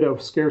get rid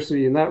of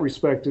scarcity in that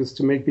respect is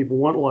to make people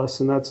want less,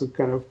 and that's a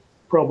kind of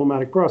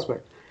problematic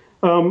prospect.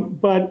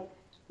 But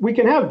we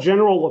can have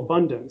general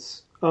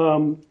abundance.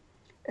 And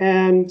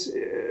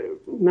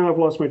now I've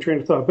lost my train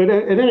of thought. But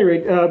at any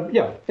rate,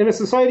 in a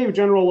society of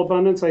general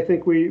abundance, I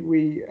think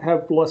we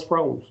have less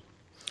problems.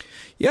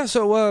 Yeah,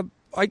 so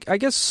I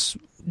guess,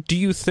 do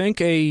you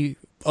think a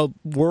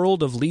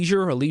world of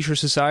leisure, a leisure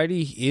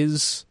society,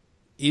 is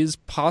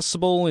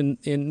possible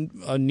in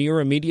a near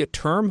immediate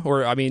term,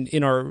 or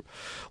in our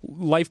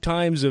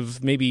lifetimes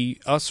of maybe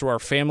us or our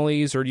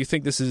families, or do you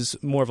think this is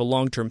more of a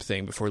long-term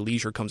thing before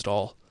leisure comes to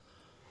all?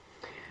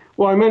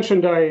 Well, I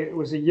mentioned I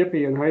was a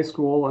yippie in high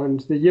school,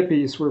 and the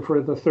yippies were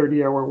for the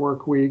 30-hour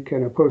work week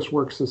and a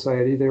post-work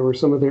society. They were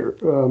some of their,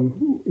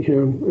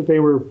 they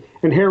were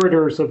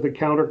inheritors of the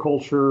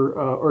counterculture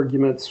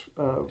arguments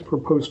for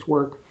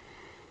post-work.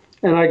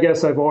 And I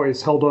guess I've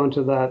always held on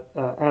to that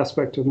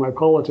aspect of my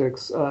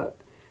politics.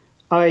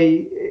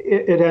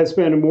 It has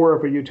been more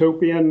of a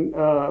utopian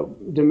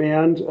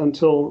demand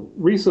until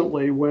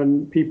recently,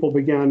 when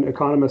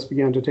economists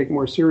began to take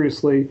more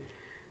seriously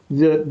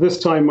that this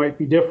time might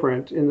be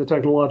different in the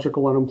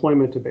technological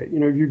unemployment debate.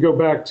 You go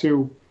back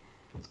to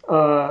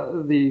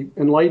the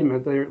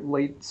Enlightenment, the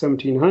late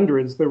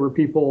 1700s, there were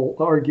people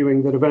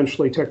arguing that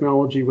eventually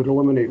technology would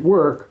eliminate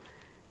work.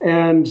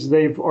 And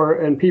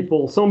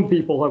some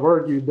people have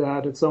argued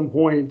that at some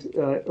point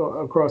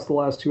across the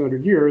last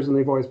 200 years, and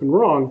they've always been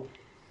wrong.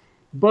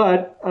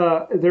 But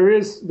there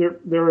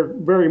are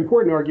very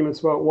important arguments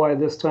about why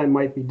this time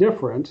might be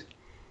different.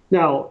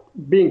 Now,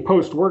 being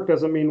post-work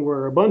doesn't mean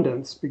we're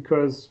abundance,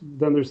 because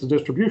then there's the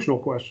distributional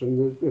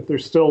question. If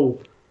there's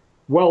still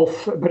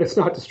wealth, but it's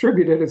not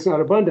distributed, it's not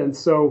abundance.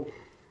 So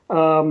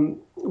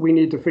we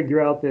need to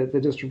figure out the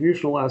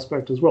distributional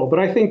aspect as well. But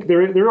I think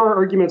there are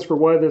arguments for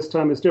why this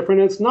time is different.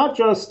 It's not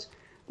just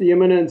the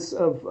imminence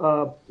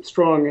of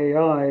strong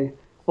AI,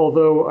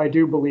 although I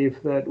do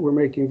believe that we're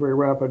making very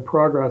rapid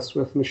progress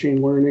with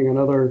machine learning and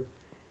other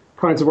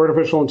kinds of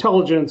artificial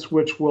intelligence,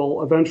 which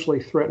will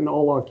eventually threaten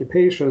all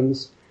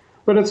occupations.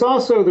 But it's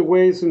also the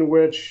ways in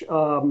which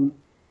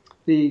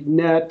the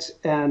net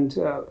and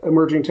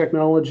emerging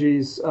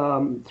technologies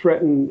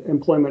threaten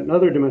employment in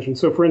other dimensions.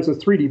 So, for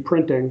instance, 3D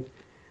printing.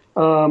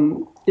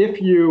 If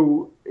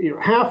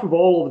half of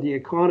all of the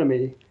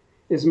economy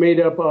is made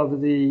up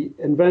of the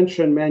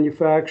invention,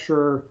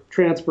 manufacture,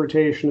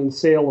 transportation, and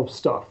sale of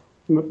stuff,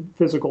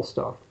 physical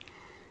stuff.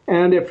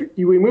 And if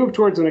we move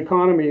towards an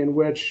economy in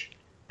which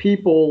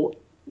people,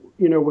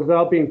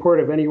 without being part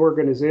of any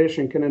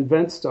organization, can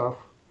invent stuff,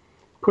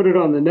 put it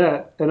on the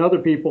net, and other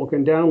people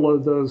can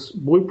download those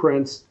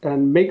blueprints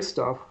and make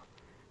stuff,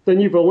 then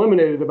you've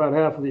eliminated about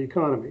half of the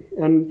economy.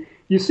 And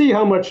you see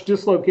how much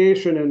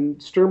dislocation and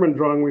Sturm und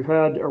Drang we've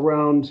had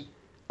around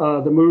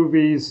the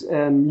movies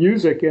and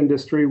music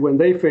industry when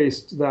they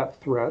faced that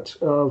threat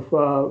of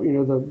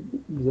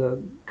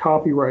the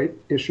copyright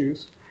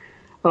issues.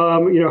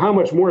 How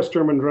much more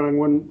Sturm und Drang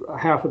when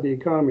half of the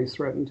economy is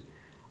threatened.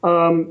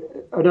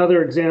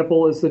 Another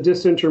example is the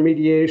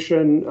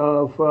disintermediation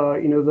of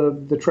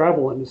the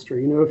travel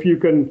industry.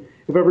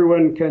 If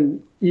everyone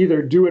can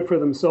either do it for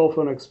themselves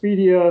on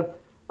Expedia,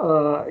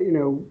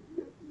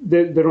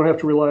 they don't have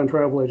to rely on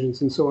travel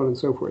agents and so on and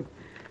so forth.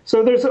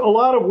 So there's a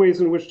lot of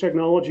ways in which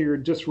technology are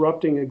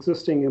disrupting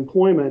existing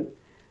employment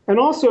and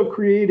also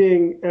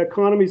creating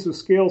economies of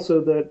scale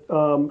so that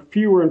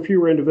fewer and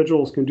fewer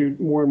individuals can do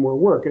more and more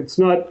work. It's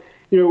not,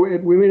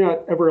 we may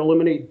not ever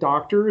eliminate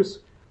doctors,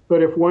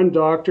 but if one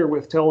doctor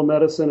with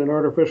telemedicine and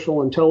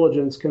artificial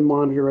intelligence can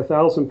monitor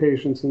 1,000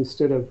 patients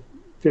instead of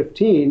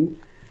 15,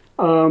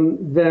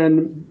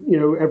 then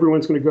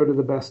everyone's going to go to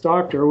the best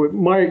doctor. At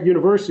my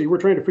university, we're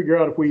trying to figure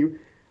out if we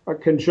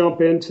can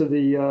jump into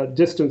the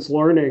distance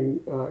learning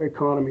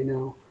economy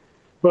now.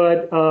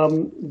 But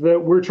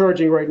we're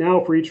charging right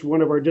now for each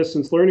one of our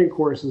distance learning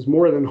courses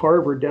more than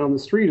Harvard down the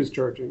street is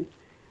charging.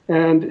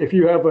 And if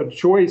you have a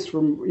choice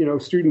from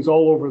students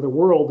all over the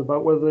world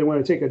about whether they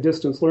want to take a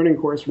distance learning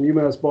course from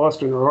UMass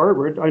Boston or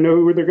Harvard, I know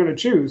who they're going to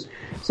choose.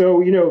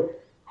 So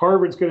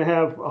Harvard's going to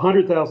have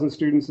 100,000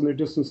 students in their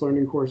distance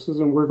learning courses,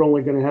 and we're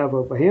only going to have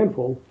a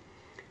handful.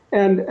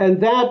 And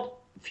that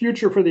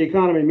future for the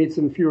economy means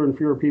in fewer and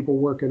fewer people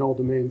work in all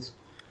domains.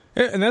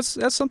 And that's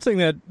something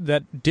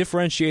that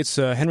differentiates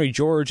Henry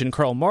George and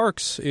Karl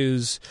Marx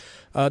is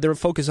their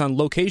focus on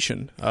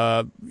location.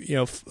 Karl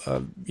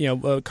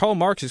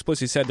Marx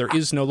explicitly said there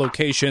is no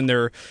location.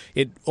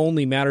 It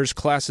only matters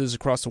classes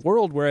across the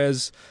world.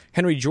 Whereas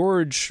Henry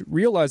George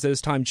realized that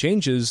as time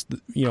changes,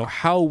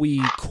 how we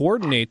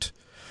coordinate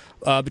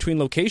between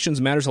locations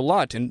matters a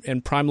lot,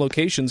 and prime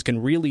locations can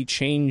really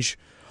change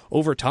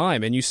over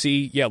time. And you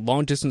see,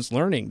 long distance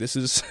learning. This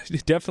is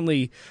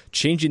definitely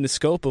changing the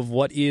scope of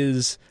what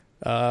is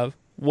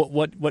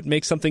what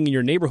makes something in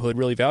your neighborhood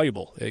really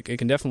valuable. It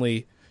can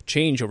definitely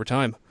change over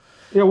time.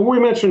 We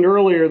mentioned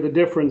earlier the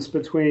difference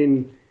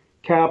between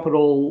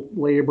capital,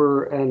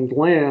 labor, and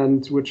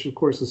land, which of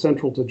course is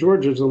central to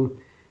Georgism.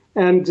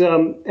 And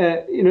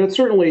it's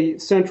certainly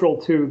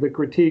central to the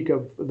critique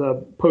of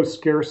the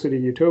post-scarcity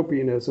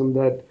utopianism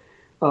that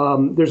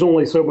there's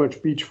only so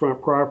much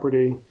beachfront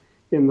property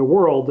in the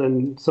world,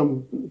 and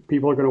some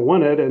people are going to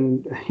want it,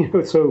 and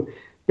so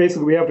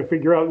basically we have to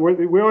figure out.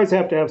 We always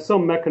have to have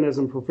some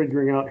mechanism for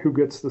figuring out who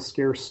gets the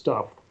scarce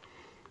stuff.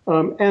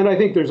 And I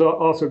think there's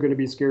also going to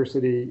be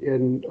scarcity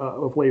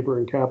of labor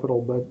and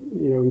capital, but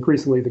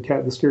increasingly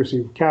the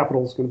scarcity of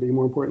capital is going to be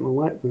more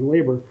important than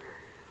labor.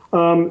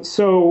 But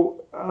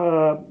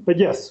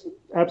yes,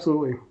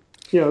 absolutely.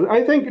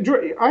 I think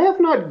I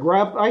have not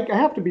I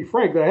have to be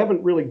frank, I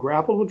haven't really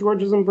grappled with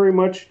Georgism very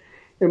much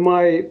in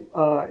my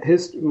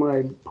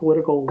my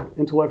political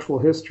intellectual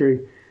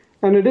history,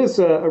 and it is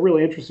a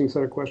really interesting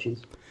set of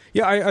questions.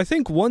 Yeah, I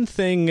think one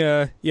thing,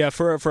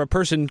 for a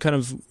person kind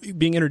of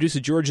being introduced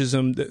to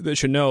Georgism that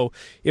should know,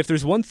 if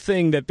there's one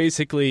thing that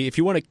basically, if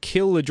you want to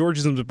kill the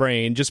Georgism's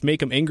brain, just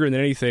make them angrier than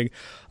anything,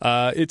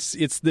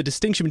 it's the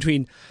distinction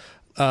between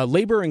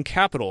labor and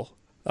capital.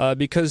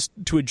 Because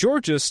to a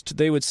Georgist,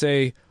 they would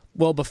say,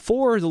 well,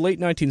 before the late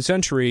 19th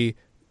century,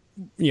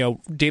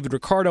 David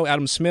Ricardo,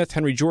 Adam Smith,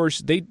 Henry George,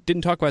 they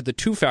didn't talk about the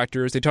two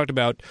factors. They talked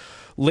about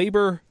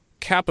labor,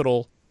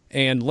 capital,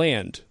 and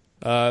land.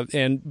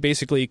 And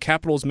basically,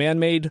 capital is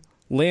man-made,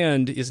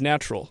 land is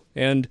natural.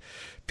 And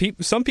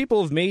some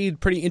people have made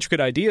pretty intricate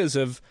ideas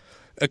of,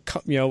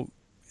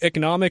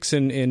 economics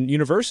and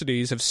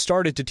universities have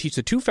started to teach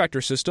the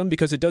two-factor system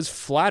because it does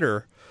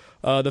flatter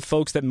the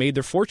folks that made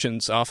their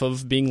fortunes off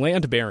of being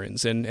land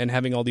barons and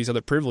having all these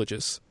other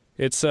privileges.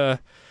 It's a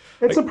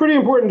pretty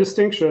important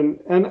distinction,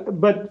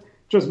 but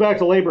just back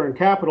to labor and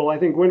capital, I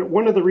think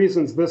one of the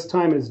reasons this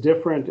time is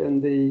different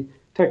in the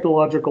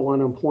technological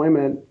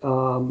unemployment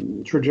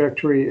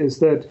trajectory is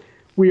that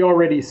we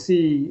already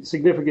see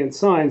significant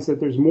signs that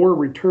there's more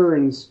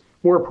returns,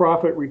 more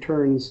profit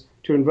returns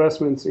to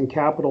investments in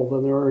capital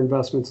than there are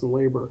investments in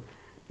labor.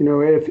 You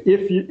know, if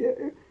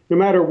you, no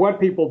matter what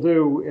people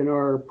do in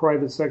our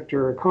private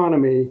sector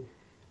economy,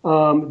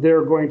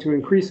 they're going to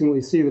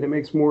increasingly see that it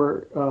makes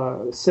more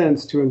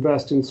sense to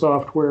invest in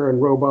software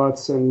and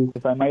robots. And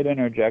if I might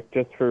interject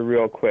just for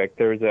real quick,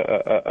 there's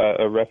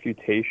a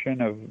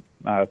refutation of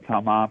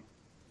Thomas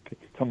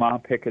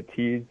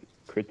Piketty's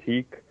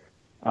critique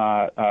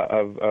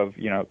of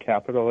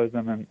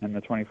capitalism in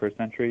the 21st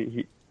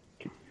century.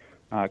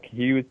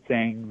 He was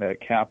saying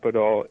that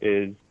capital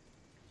is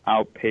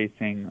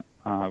outpacing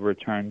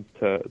returns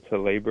to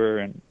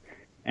labor,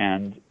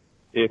 and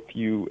if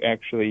you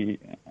actually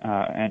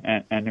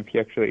if you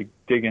actually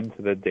dig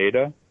into the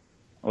data,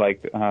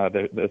 like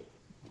the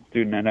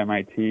student at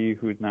MIT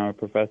who's now a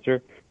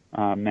professor,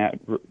 Matt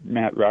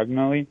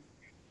Ragnoli,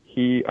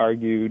 he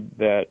argued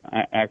that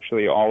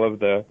actually all of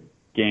the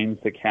gains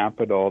to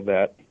capital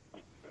that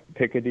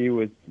Piketty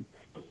was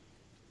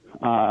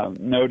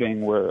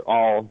noting were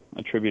all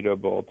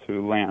attributable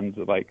to land.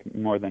 Like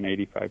more than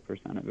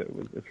 85% of it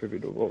was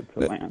attributable to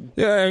land.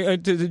 Yeah,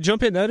 to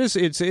jump in,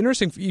 it's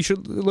interesting. You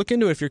should look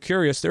into it if you're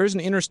curious. There is an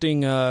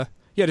interesting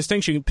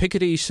distinction.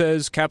 Piketty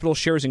says capital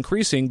share is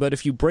increasing, but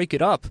if you break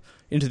it up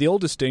into the old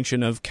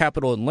distinction of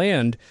capital and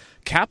land,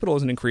 capital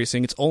isn't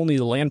increasing. It's only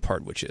the land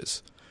part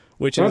That's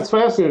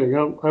fascinating.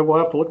 I will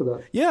have to look at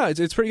that. Yeah,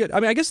 it's pretty good. I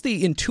mean, I guess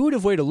the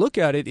intuitive way to look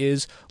at it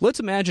is, let's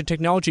imagine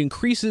technology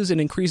increases and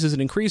increases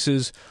and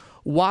increases.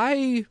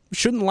 Why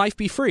shouldn't life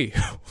be free?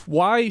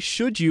 Why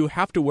should you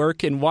have to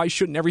work, and why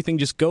shouldn't everything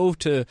just go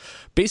to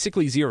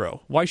basically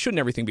zero? Why shouldn't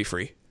everything be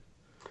free?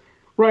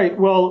 Right.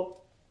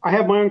 Well, I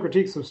have my own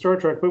critiques of Star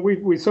Trek, but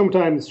we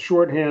sometimes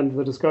shorthand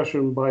the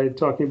discussion by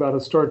talking about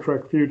a Star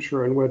Trek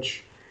future in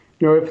which,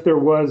 if there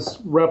was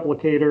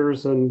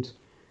replicators and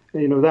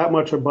that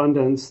much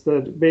abundance,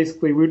 that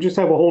basically we would just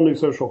have a whole new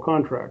social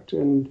contract,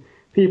 and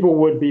people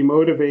would be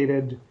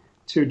motivated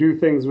to do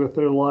things with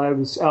their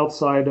lives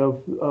outside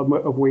of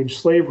wage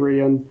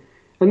slavery. And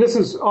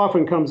this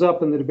often comes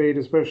up in the debate,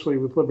 especially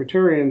with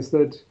libertarians,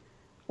 that,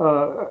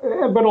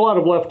 but a lot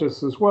of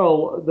leftists as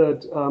well,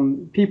 that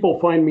people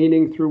find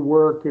meaning through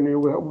work, and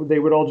they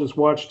would all just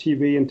watch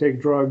TV and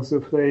take drugs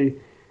if they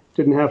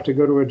didn't have to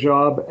go to a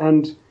job.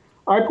 And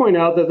I point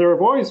out that there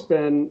have always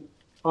been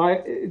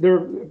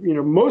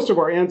most of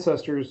our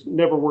ancestors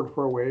never worked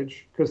for a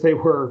wage because they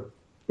were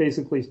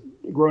basically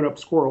grown-up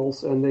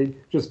squirrels and they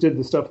just did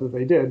the stuff that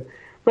they did.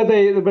 But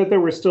there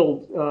was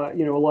still a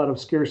lot of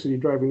scarcity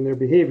driving their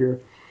behavior.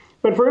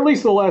 But for at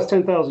least the last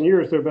 10,000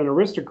 years, there have been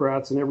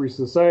aristocrats in every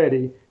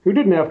society who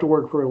didn't have to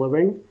work for a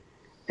living,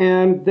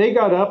 and they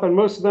got up, and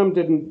most of them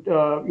didn't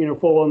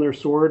fall on their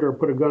sword or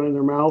put a gun in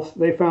their mouth.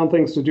 They found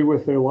things to do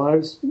with their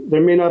lives.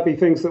 There may not be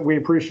things that we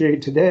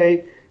appreciate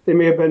today. They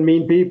may have been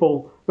mean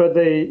people, but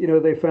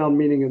they found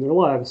meaning in their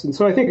lives. And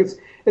so I think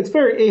it's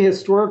very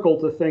ahistorical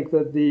to think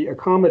that the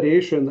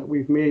accommodation that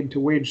we've made to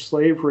wage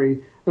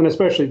slavery, and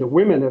especially the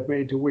women have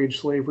made to wage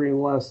slavery in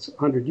the last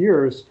 100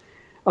 years,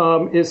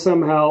 is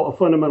somehow a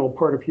fundamental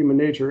part of human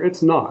nature.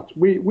 It's not.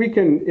 We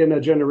can, in a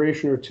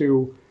generation or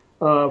two,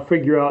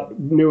 figure out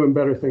new and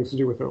better things to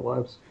do with their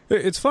lives.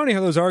 It's funny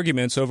how those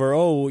arguments over,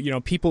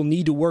 people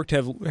need to work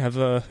to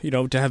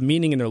have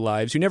meaning in their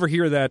lives. You never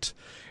hear that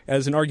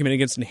as an argument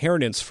against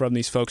inheritance from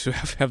these folks who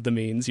have the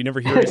means. You never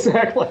hear it.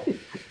 Exactly.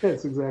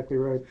 That's exactly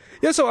right.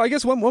 Yeah, so I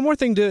guess one more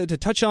thing to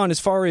touch on as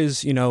far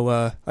as,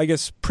 I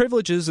guess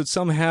privileges that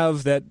some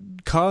have that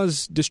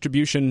cause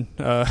distributional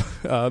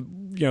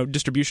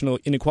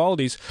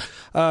inequalities,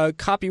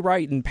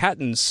 copyright and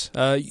patents.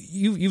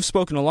 You've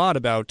spoken a lot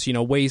about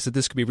ways that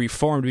this could be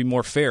reformed to be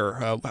more fair.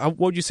 What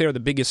would you say are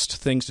the biggest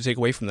things to take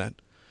away from that?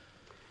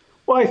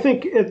 Well, I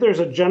think there's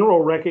a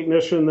general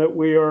recognition that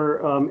we are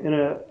in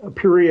a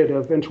period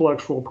of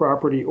intellectual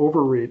property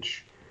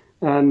overreach,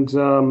 and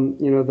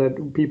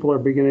that people are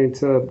beginning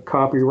to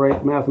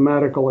copyright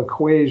mathematical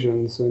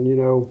equations and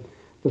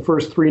the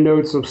first three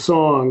notes of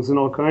songs and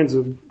all kinds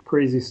of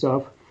crazy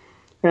stuff.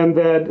 And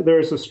that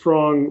there's a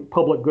strong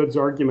public goods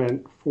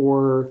argument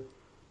for,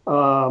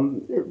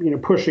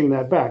 pushing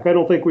that back. I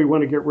don't think we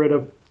want to get rid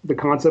of the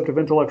concept of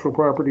intellectual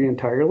property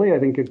entirely. I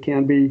think it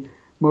can be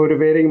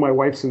motivating. My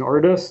wife's an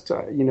artist.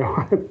 I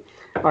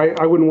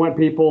wouldn't want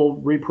people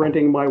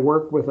reprinting my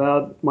work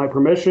without my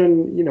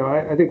permission.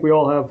 I think we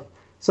all have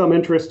some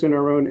interest in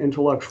our own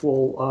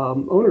intellectual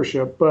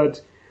ownership.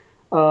 But,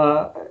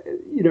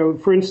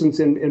 for instance,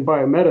 in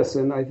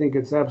biomedicine, I think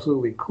it's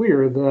absolutely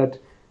clear that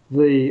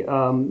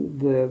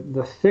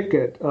the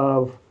thicket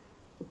of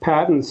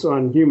patents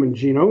on human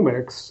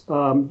genomics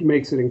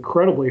makes it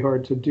incredibly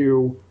hard to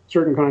do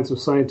certain kinds of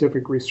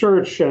scientific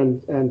research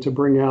and to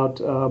bring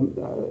out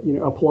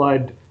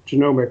applied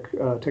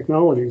genomic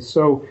technologies.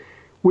 So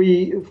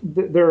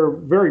there are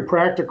very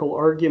practical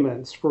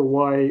arguments for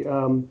why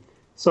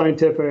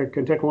scientific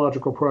and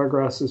technological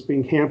progress is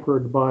being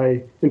hampered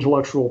by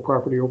intellectual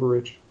property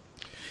overreach.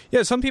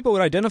 Yeah, some people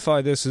would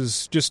identify this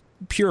as just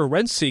pure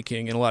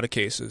rent-seeking in a lot of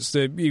cases.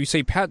 You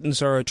say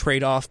patents are a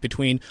trade-off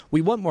between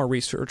we want more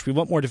research, we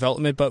want more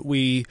development, but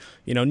we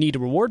need to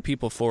reward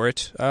people for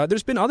it.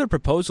 There's been other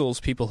proposals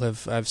people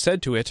have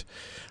said to it.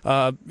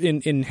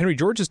 In Henry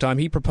George's time,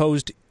 he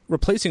proposed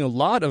replacing a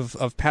lot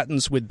of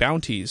patents with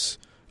bounties,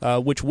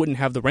 which wouldn't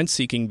have the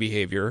rent-seeking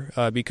behavior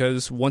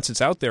because once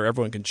it's out there,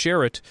 everyone can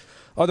share it.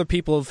 Other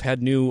people have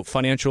had new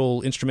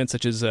financial instruments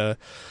such as a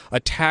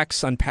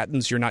tax on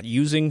patents you're not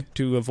using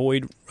to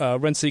avoid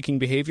rent-seeking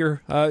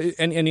behavior.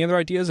 Any other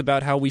ideas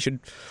about how we should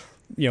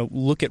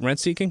look at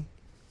rent-seeking?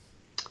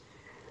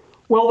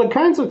 Well, the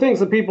kinds of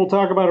things that people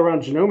talk about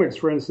around genomics,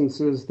 for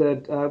instance, is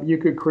that you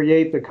could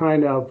create the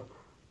kind of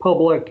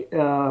public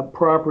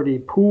property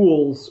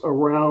pools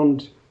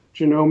around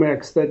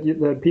genomics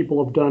that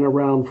people have done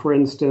around, for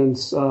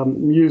instance,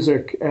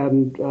 music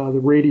and the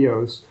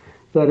radios,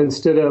 that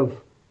instead of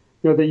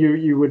that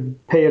you would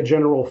pay a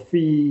general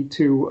fee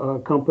to a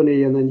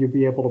company and then you'd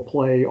be able to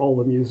play all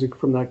the music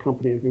from that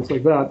company and things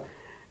like that.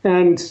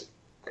 And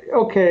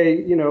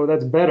okay,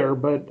 that's better,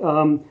 but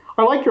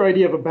I like your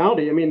idea of a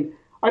bounty. I mean,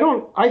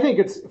 I think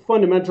it's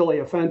fundamentally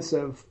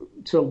offensive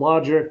to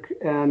logic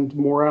and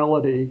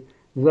morality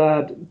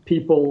that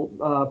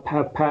people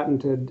have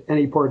patented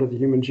any part of the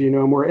human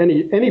genome or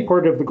any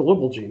part of the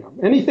global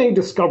genome. Anything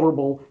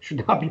discoverable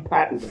should not be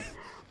patented.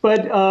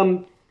 But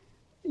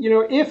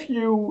if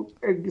you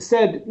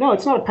said, no,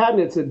 it's not a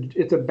patent,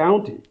 it's a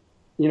bounty.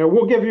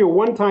 We'll give you a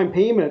one-time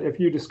payment if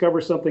you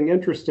discover something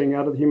interesting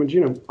out of the human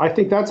genome. I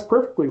think that's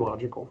perfectly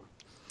logical.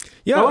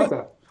 Yeah, I like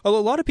that. A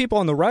lot of people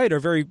on the right are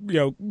very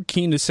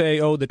keen to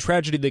say, oh, the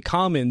tragedy of the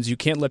commons, you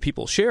can't let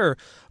people share.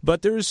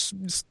 But there's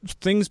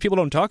things people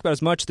don't talk about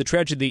as much, the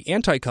tragedy of the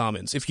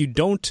anti-commons. If you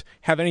don't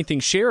have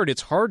anything shared,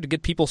 it's hard to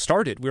get people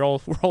started. We're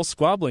all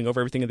squabbling over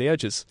everything at the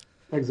edges.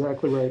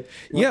 Exactly right.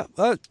 Yeah.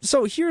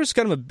 So here's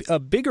kind of a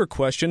bigger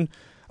question.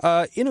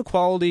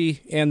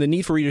 Inequality and the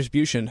need for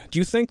redistribution. Do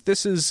you think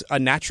this is a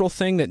natural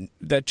thing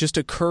that just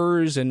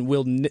occurs and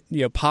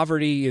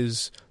poverty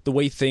is the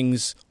way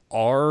things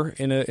are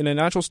in a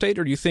natural state,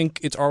 or do you think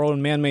it's our own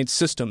man-made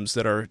systems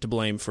that are to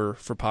blame for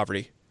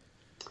poverty?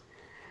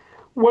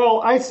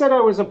 Well, I said I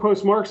was a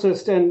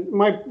post-Marxist, and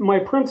my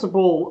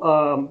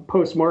principal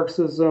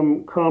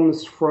post-Marxism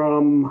comes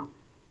from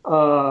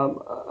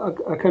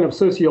a kind of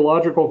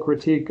sociological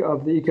critique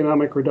of the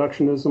economic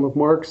reductionism of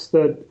Marx,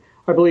 that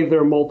I believe there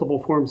are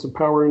multiple forms of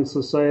power in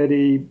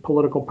society,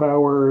 political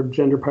power,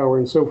 gender power,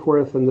 and so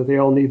forth, and that they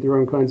all need their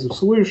own kinds of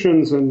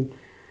solutions. And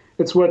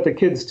it's what the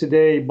kids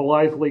today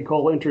blithely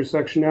call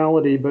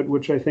intersectionality, but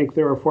which I think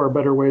there are far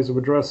better ways of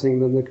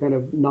addressing than the kind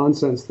of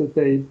nonsense that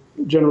they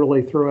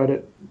generally throw at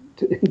it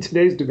in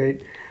today's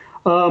debate.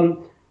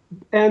 But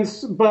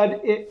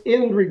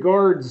in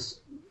regards,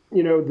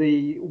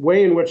 the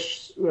way in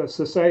which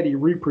society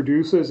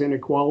reproduces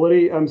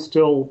inequality, I'm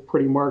still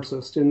pretty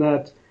Marxist in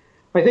that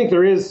I think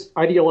there is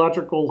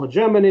ideological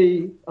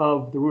hegemony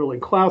of the ruling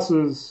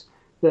classes,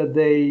 that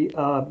they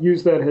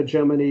use that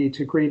hegemony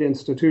to create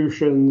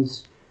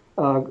institutions,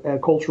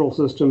 cultural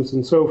systems,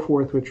 and so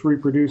forth, which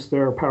reproduce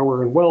their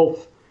power and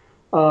wealth.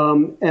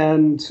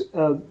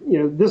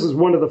 This is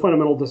one of the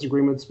fundamental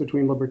disagreements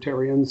between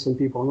libertarians and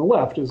people on the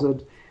left, is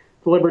that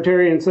the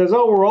libertarian says,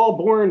 oh, we're all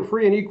born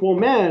free and equal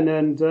men,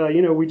 and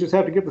we just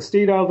have to get the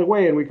state out of the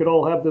way, and we could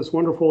all have this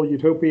wonderful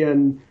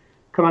utopian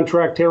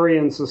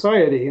contractarian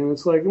society. And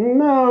it's like,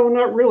 no,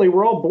 not really.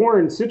 We're all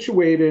born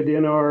situated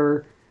in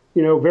our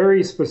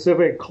very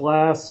specific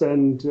class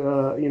and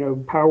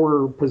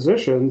power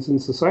positions in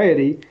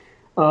society.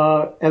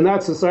 And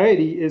that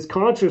society is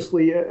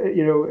consciously,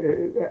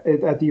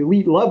 at the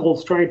elite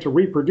levels, trying to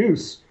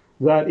reproduce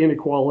that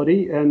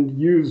inequality and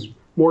use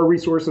more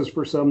resources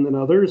for some than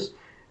others.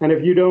 And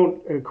if you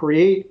don't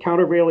create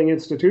countervailing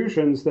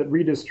institutions that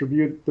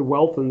redistribute the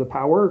wealth and the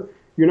power,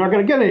 you're not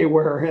going to get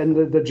anywhere,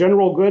 and the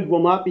general good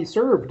will not be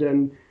served.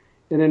 And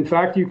in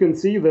fact, you can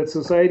see that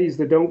societies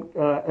that don't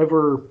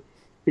ever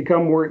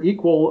become more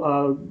equal,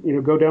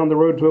 go down the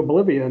road to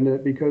oblivion,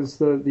 because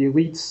the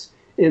elites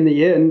in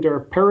the end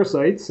are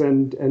parasites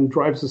and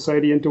drive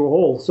society into a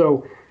hole.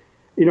 So,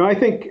 I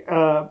think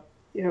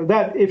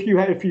that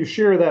if you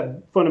share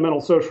that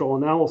fundamental social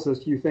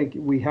analysis, you think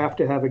we have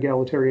to have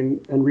egalitarian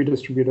and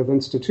redistributive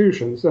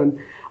institutions. And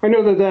I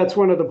know that that's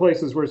one of the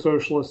places where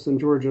socialists and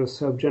Georgists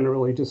have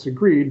generally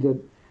disagreed, that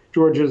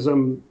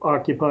Georgism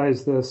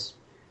occupies this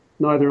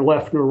neither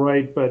left nor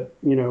right, but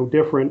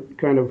different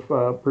kind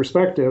of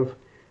perspective.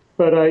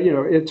 But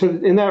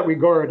in that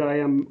regard,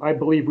 I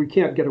believe we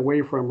can't get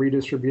away from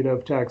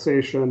redistributive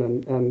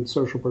taxation and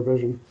social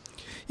provision.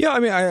 Yeah, I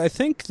mean, I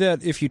think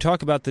that if you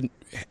talk about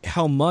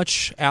how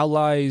much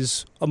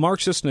allies a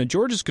Marxist and a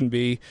Georgist can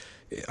be,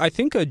 I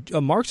think a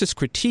Marxist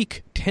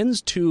critique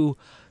tends to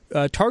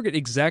target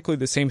exactly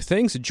the same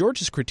things that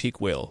George's critique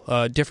will.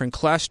 Different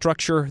class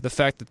structure, the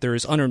fact that there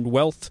is unearned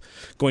wealth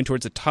going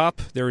towards the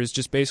top. There is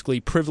just basically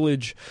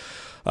privilege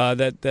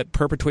that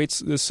perpetuates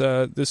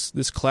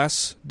this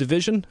class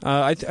division.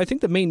 I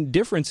think the main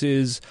difference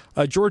is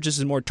George's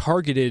is more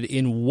targeted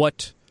in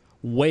what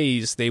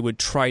ways they would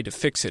try to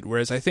fix it,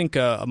 whereas I think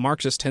a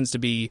Marxist tends to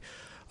be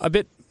a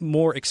bit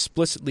more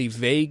explicitly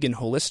vague and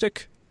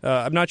holistic.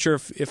 I'm not sure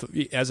if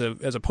as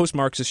a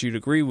post-Marxist you'd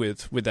agree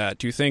with that.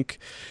 Do you think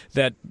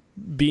that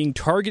being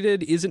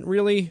targeted isn't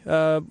really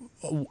the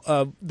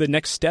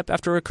next step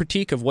after a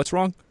critique of what's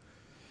wrong?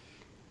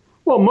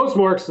 Well, most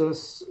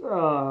Marxists,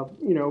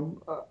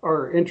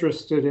 are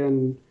interested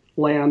in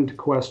land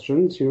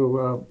questions.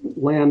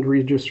 Land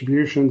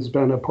redistribution's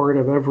been a part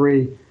of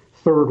every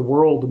third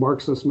world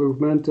Marxist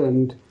movement,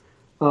 and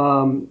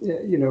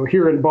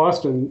here in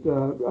Boston,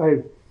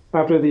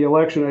 after the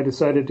election, I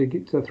decided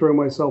to throw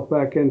myself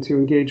back into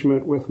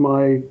engagement with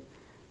my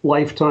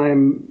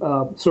lifetime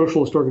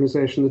socialist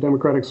organization, the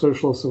Democratic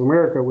Socialists of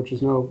America, which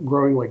is now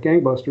growing like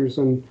gangbusters.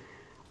 And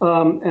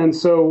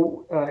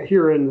so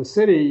here in the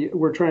city,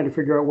 we're trying to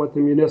figure out what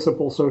the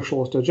municipal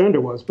socialist agenda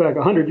was. Back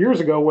 100 years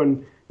ago,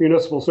 when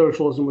municipal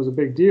socialism was a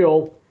big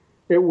deal,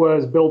 it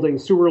was building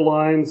sewer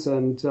lines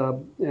and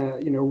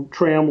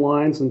tram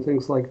lines and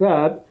things like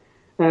that.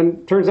 And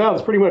it turns out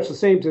it's pretty much the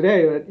same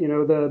today.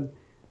 That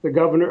the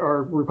governor,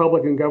 our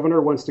Republican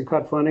governor, wants to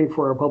cut funding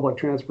for our public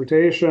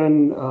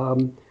transportation.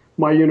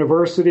 My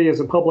university is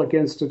a public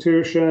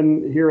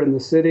institution here in the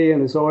city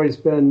and has always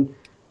gotten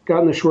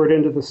the short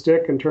end of the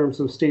stick in terms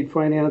of state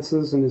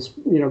finances, and is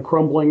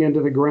crumbling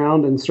into the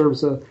ground, and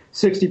serves a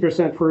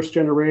 60% first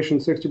generation,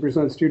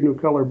 60% student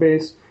of color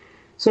base.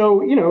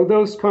 So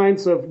those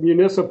kinds of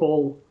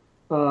municipal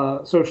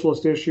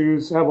socialist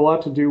issues have a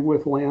lot to do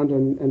with land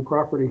and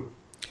property.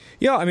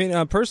 Yeah, I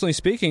mean, personally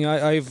speaking,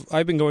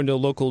 I've been going to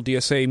local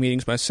DSA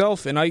meetings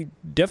myself, and I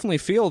definitely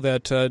feel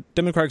that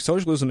democratic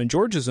socialism and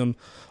Georgism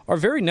are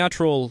very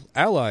natural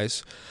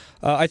allies.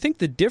 I think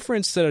the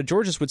difference that a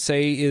Georgist would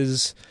say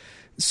is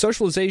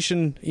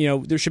socialization.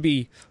 There should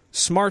be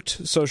smart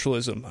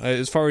socialism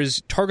as far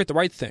as target the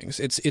right things.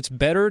 It's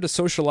better to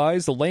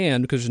socialize the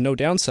land because there's no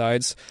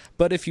downsides,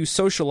 but if you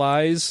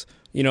socialize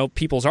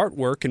people's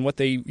artwork and what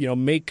they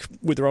make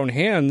with their own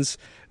hands,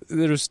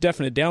 there's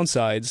definite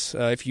downsides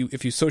if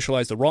you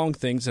socialize the wrong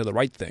things or the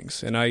right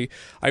things. And I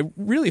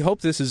really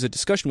hope this is a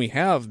discussion we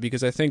have,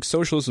 because I think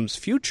socialism's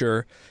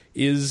future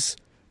is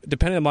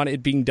dependent on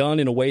it being done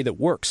in a way that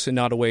works and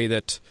not a way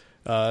that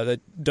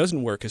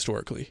doesn't work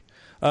historically.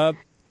 I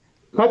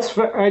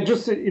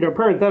just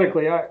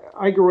parenthetically,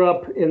 I grew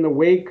up in the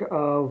wake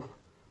of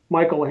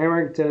Michael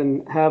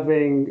Harrington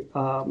having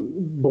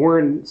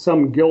borne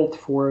some guilt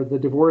for the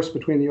divorce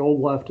between the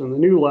old left and the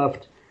new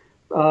left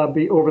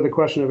over the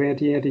question of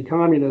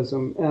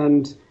anti-communism.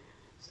 And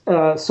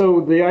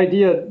so the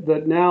idea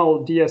that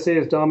now DSA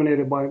is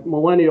dominated by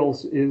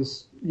millennials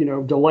is,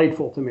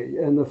 delightful to me.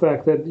 And the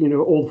fact that,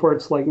 old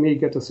farts like me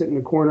get to sit in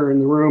a corner in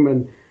the room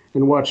and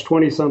watch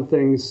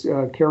 20-somethings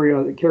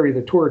carry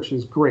the torch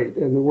is great.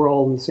 And we're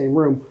all in the same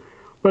room.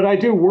 But I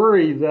do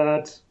worry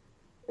that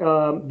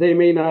they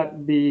may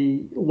not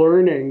be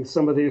learning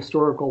some of the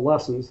historical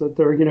lessons that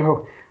they're,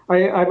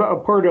 I'm a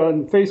part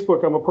on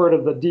Facebook. I'm a part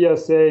of the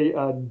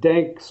DSA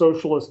dank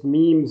socialist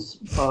memes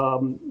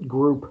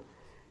group.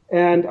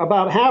 And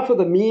about half of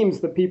the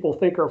memes that people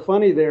think are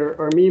funny there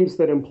are memes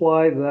that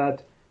imply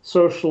that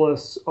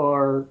socialists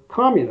are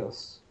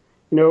communists.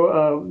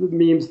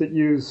 Memes that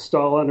use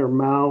Stalin or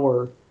Mao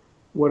or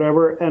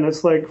whatever. And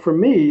it's like, for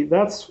me,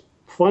 that's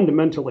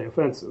fundamentally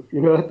offensive.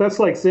 That's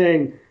like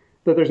saying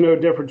that there's no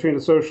difference between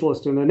a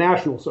socialist and a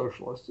national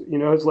socialist.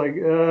 It's like,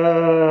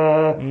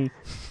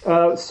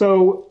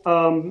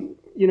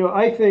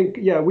 I think,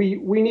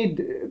 we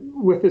need,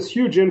 with this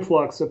huge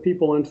influx of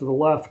people into the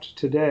left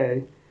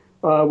today,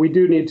 we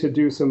do need to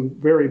do some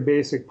very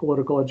basic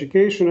political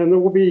education, and there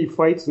will be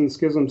fights and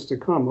schisms to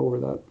come over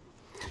that.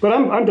 But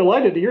I'm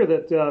delighted to hear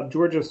that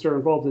Georgists are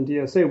involved in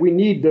DSA. We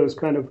need those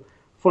kind of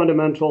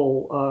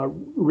fundamental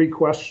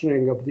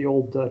re-questioning of the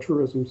old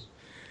truisms.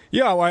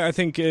 Yeah, well, I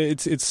think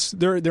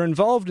they're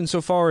involved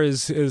insofar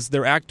as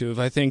they're active.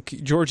 I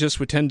think Georgists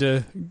would tend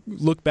to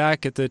look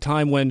back at the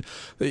time when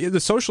the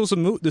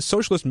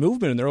socialist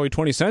movement in the early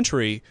 20th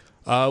century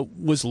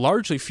was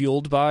largely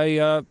fueled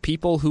by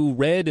people who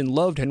read and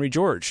loved Henry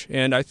George.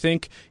 And I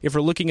think if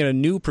we're looking at a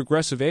new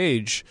progressive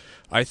age,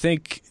 I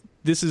think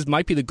this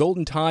might be the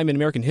golden time in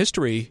American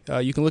history.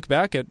 You can look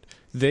back at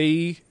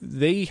they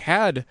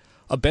had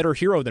a better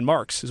hero than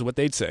Marx, is what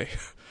they'd say.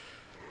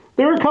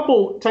 There are a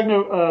couple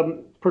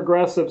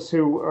progressives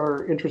who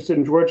are interested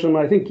in Georgism.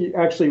 I think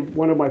actually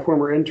one of my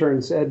former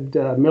interns, Ed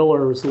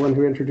Miller, was the one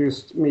who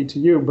introduced me to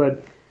you.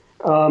 But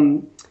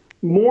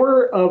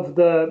more of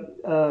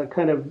the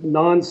kind of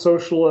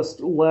non-socialist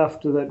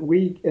left that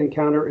we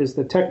encounter is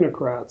the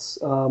technocrats,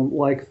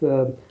 like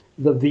the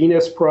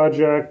Venus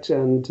Project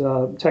and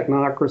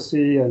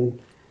Technocracy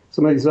and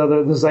some of these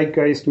the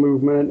Zeitgeist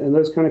movement and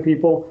those kind of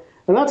people.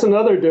 And that's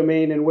another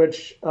domain in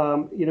which,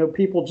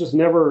 people just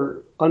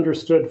never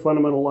understood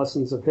fundamental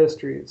lessons of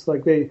history. It's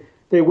like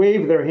they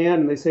wave their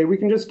hand and they say, we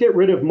can just get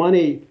rid of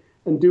money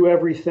and do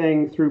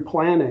everything through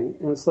planning.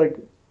 And it's like,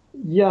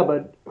 yeah,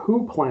 but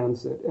who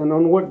plans it and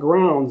on what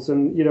grounds?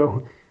 And,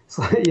 it's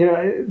like,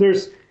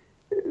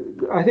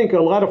 I think a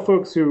lot of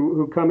folks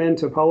who come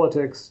into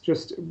politics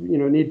just,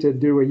 need to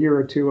do a year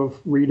or two of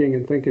reading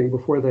and thinking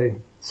before they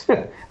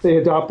they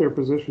adopt their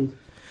positions.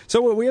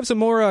 So we have some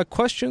more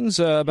questions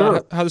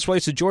about how this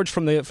relates to George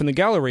from the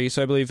gallery.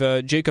 So I believe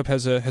Jacob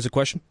has a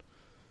question.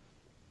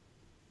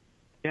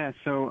 Yeah.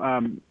 So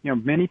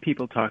many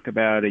people talk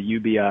about a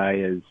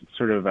UBI as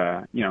sort of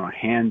a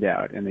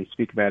handout, and they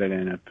speak about it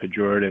in a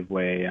pejorative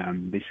way.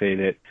 They say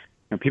that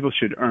people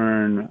should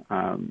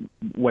earn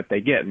what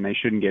they get, and they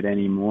shouldn't get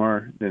any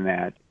more than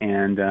that.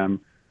 And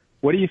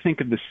what do you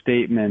think of the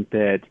statement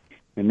that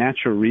the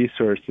natural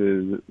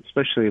resources,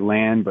 especially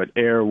land, but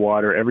air,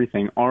 water,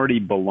 everything, already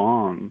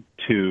belong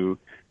to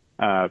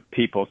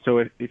people? So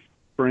if,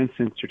 for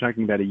instance, you're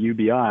talking about a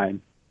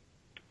UBI,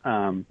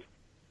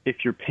 if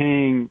you're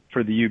paying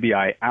for the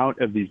UBI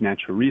out of these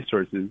natural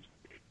resources,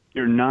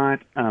 you're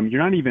not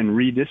even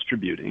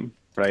redistributing,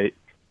 right?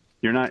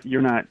 You're not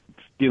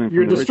stealing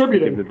from the rich to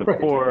give to the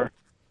poor.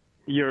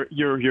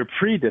 You're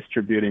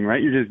pre-distributing,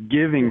 right? You're just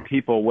giving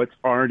people what's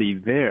already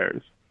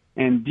theirs.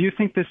 And do you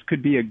think this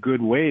could be a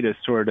good way to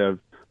sort of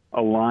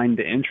align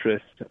the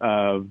interests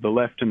of the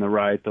left and the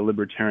right, the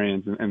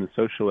libertarians and the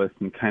socialists,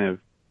 and kind of,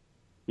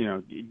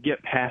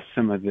 get past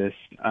some of this,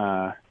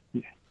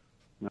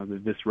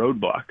 this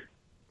roadblock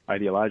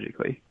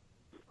ideologically?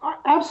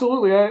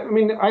 Absolutely.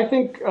 I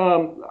think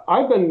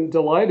I've been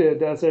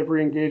delighted as I've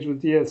re-engaged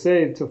with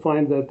DSA to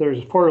find that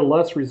there's far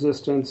less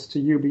resistance to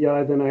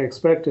UBI than I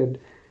expected.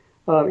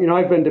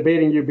 I've been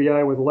debating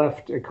UBI with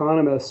left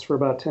economists for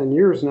about 10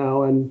 years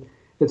now, and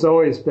it's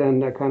always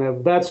been a kind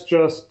of, that's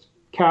just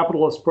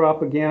capitalist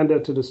propaganda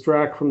to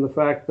distract from the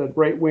fact that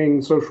right-wing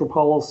social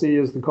policy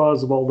is the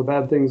cause of all the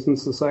bad things in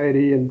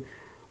society and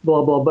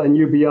blah, blah, blah, and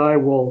UBI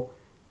will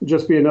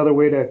just be another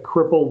way to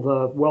cripple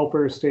the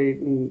welfare state.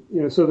 And,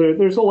 so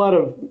there's a lot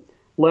of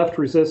left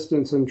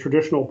resistance in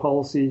traditional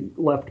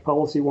left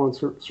policy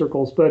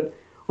circles. But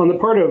on the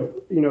part of,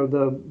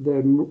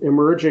 the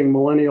emerging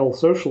millennial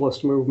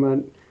socialist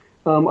movement,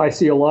 I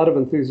see a lot of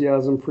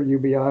enthusiasm for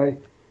UBI.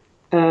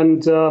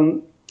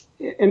 And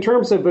in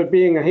terms of it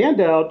being a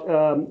handout,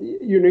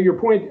 your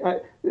point,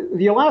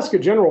 the Alaska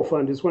General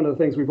Fund is one of the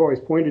things we've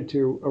always pointed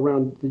to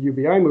around the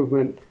UBI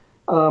movement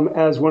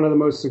as one of the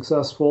most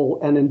successful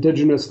and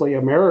indigenously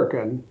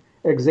American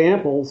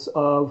examples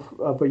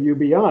of a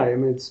UBI. I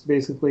mean, it's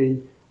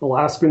basically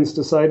Alaskans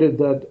decided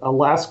that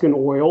Alaskan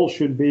oil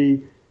should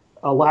be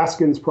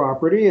Alaskans'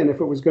 property, and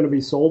if it was going to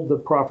be sold, the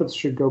profits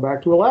should go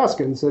back to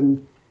Alaskans.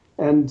 And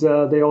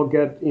they all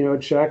get a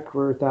check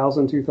for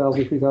 $1,000,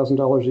 $2,000,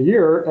 $3,000 a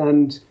year,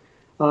 and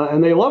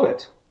they love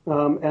it.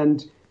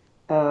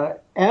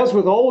 As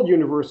with all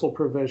universal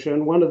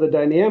provision, one of the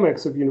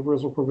dynamics of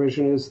universal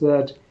provision is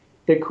that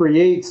it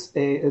creates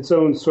its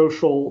own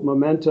social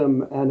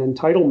momentum and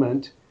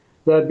entitlement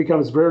that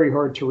becomes very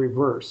hard to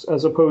reverse,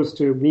 as opposed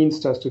to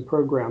means-tested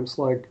programs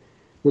like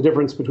the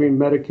difference between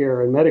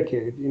Medicare and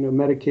Medicaid.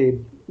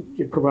 Medicaid,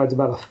 it provides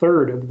about a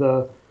third of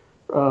the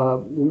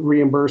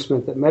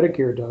reimbursement that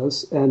Medicare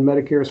does, and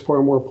Medicare is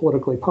far more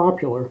politically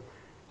popular,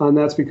 and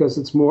that's because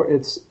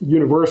it's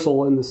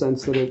universal in the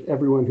sense that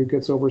everyone who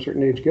gets over a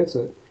certain age gets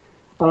it.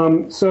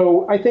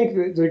 So I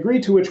think the degree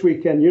to which we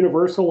can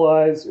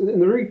universalize, and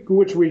the degree to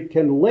which we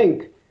can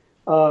link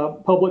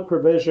public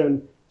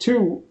provision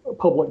to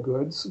public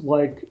goods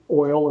like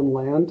oil and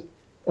land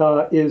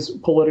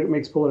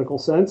makes political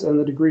sense, and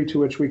the degree to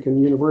which we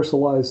can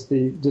universalize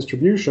the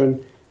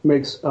distribution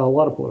makes a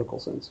lot of political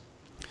sense.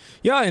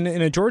 Yeah,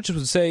 and George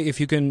would say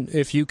if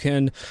you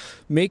can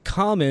make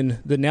common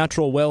the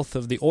natural wealth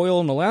of the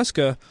oil in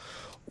Alaska,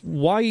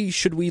 why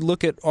should we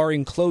look at our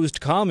enclosed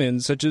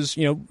commons, such as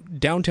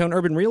downtown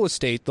urban real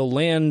estate, the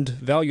land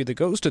value that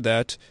goes to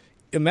that?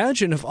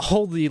 Imagine if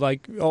all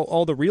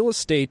the real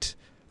estate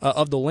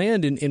of the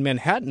land in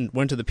Manhattan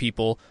went to the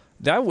people.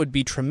 That would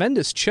be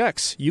tremendous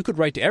checks you could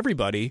write to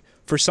everybody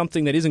for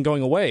something that isn't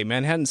going away.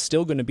 Manhattan's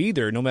still going to be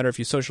there, no matter if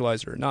you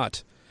socialize it or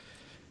not.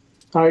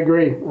 I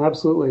agree,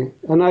 absolutely.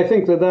 And I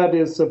think that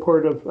is a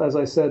part of, as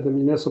I said, the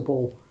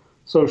municipal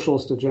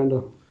socialist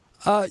agenda.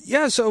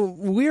 So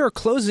we are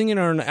closing in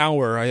on an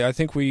hour. I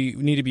think we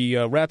need to be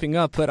wrapping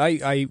up, but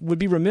I would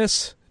be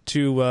remiss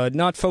to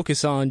not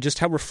focus on just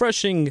how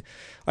refreshing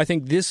I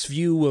think this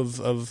view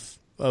of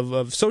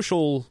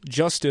social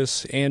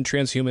justice and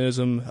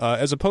transhumanism,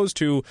 as opposed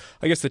to,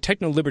 I guess, the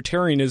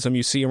techno-libertarianism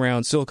you see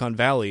around Silicon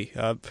Valley.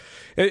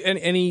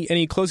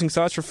 Any closing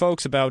thoughts for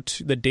folks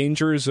about the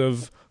dangers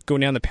of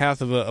going down the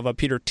path of a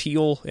Peter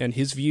Thiel and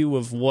his view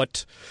of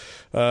what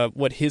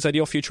his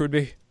ideal future would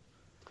be?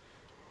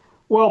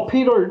 Well,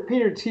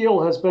 Peter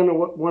Thiel has been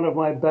one of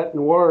my bête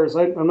noirs.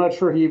 I'm not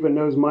sure he even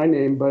knows my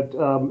name, but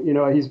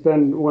he's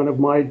been one of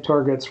my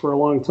targets for a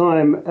long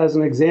time as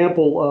an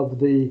example of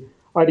the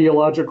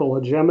ideological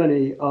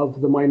hegemony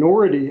of the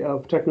minority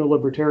of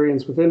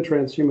techno-libertarians within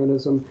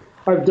transhumanism.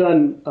 I've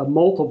done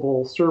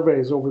multiple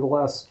surveys over the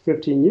last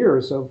 15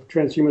 years of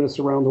transhumanists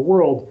around the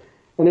world.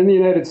 And in the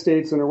United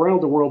States and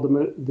around the world,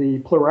 the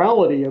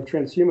plurality of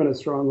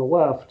transhumanists are on the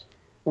left,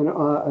 and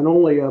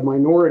only a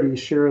minority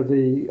share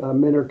the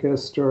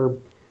minarchist or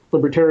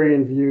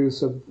libertarian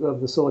views of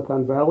the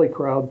Silicon Valley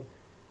crowd.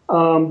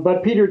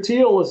 But Peter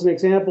Thiel is an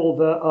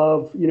example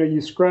of,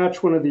 you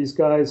scratch one of these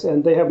guys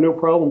and they have no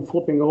problem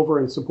flipping over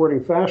and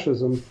supporting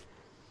fascism.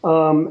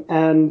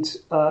 And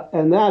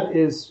that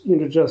is,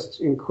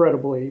 just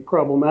incredibly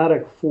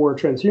problematic for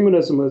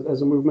transhumanism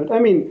as a movement. I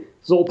mean,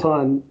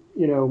 Zoltan,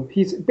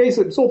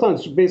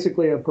 Zoltan's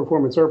basically a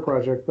performance art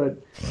project, but,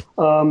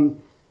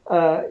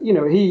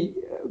 he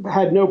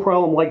had no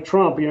problem, like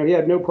Trump, he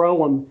had no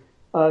problem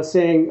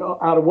saying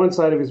out of one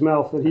side of his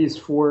mouth that he's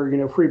for,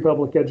 free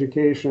public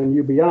education and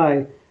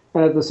UBI,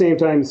 and at the same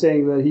time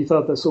saying that he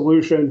thought the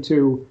solution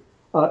to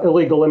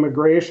illegal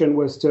immigration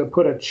was to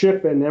put a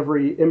chip in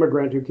every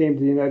immigrant who came to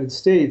the United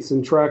States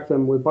and track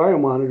them with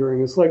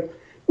biomonitoring. It's like,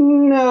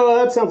 no,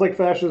 that sounds like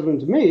fascism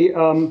to me.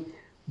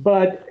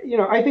 But,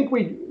 I think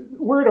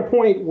we're at a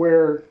point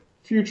where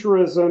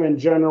futurism in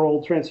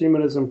general,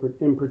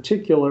 transhumanism in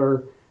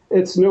particular,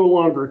 it's no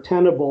longer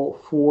tenable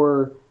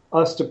for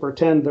us to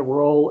pretend that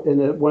we're all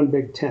in one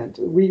big tent.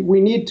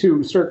 We need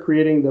to start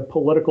creating the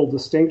political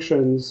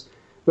distinctions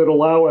that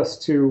allow us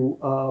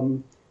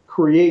to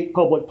create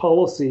public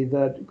policy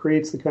that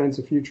creates the kinds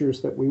of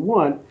futures that we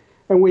want.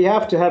 And we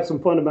have to have some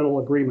fundamental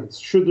agreements.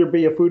 Should there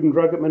be a Food and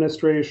Drug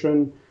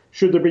Administration?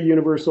 Should there be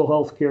universal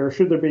health care?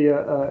 Should there be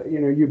a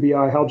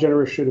UBI? How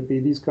generous should it be?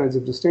 These kinds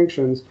of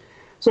distinctions.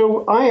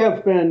 So I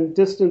have been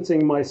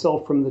distancing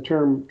myself from the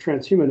term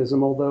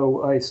transhumanism,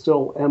 although I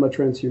still am a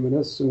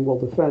transhumanist and will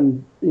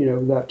defend,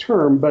 that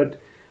term, but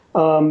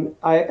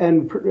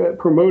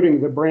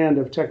promoting the brand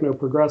of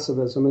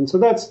technoprogressivism. And so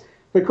that's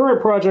the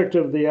current project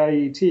of the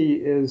IET,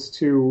 is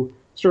to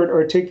start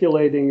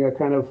articulating a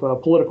kind of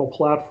political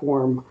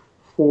platform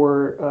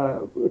for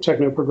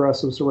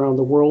technoprogressives around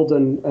the world.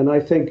 And I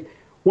think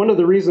one of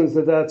the reasons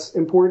that that's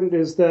important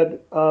is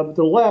that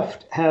the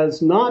left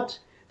has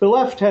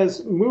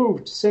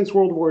moved since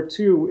World War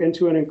II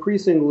into an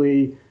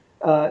increasingly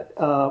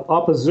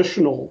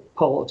oppositional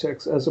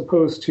politics as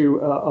opposed to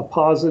a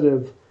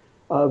positive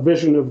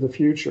vision of the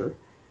future.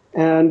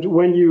 And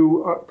when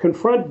you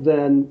confront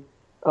then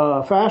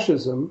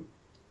fascism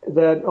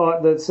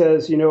that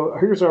says,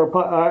 here's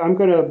I'm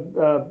going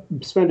to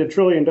spend $1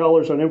 trillion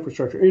on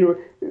infrastructure.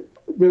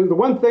 The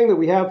one thing that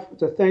we have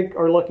to thank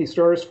our lucky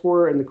stars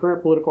for in the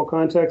current political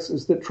context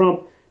is that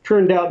Trump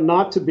turned out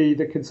not to be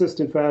the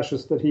consistent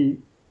fascist that he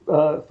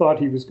thought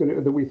he was going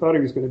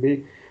to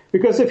be,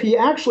 because if he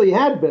actually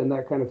had been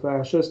that kind of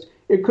fascist,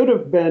 he could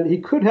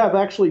have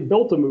actually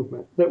built a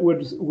movement that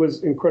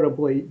was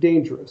incredibly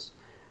dangerous.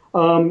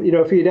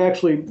 If he had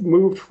actually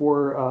moved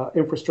for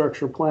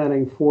infrastructure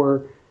planning,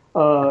 for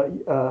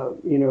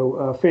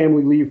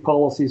family leave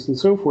policies and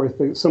so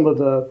forth, some of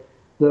the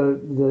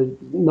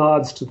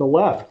nods to the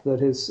left that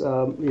his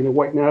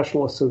white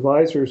nationalist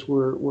advisors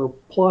were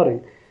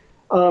plotting.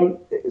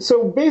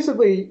 So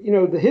basically,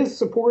 his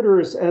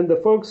supporters and the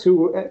folks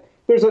who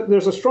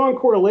there's a strong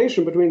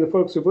correlation between the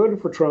folks who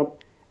voted for Trump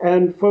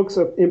and folks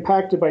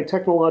impacted by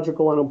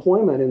technological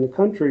unemployment in the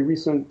country.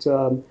 Recent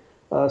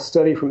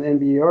study from the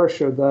NBER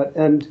showed that,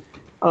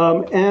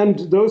 and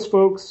those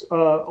folks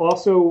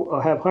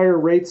also have higher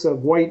rates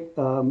of white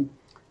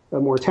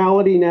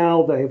mortality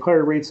now. They have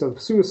higher rates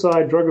of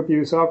suicide, drug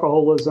abuse,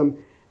 alcoholism.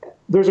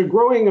 There's a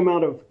growing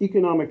amount of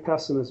economic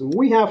pessimism.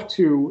 We have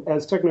to,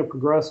 as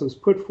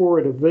technoprogressives, put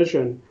forward a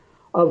vision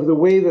of the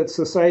way that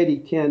society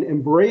can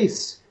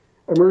embrace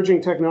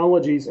emerging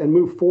technologies and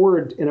move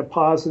forward in a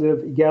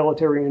positive,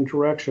 egalitarian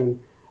direction,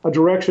 a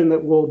direction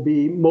that will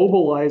be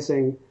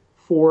mobilizing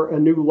for a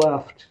new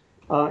left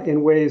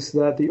in ways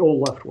that the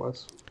old left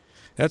was.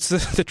 That's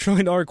the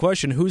trillion-dollar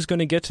question. Who's going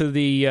to get to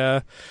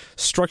the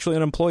structurally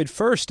unemployed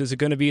first? Is it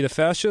going to be the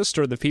fascists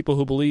or the people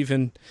who believe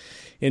in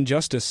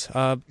justice?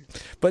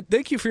 But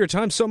thank you for your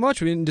time so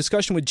much. We're in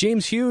discussion with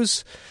James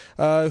Hughes,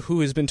 who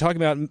has been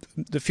talking about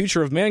the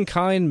future of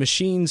mankind,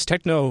 machines,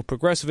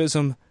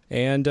 techno-progressivism,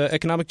 and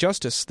economic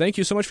justice. Thank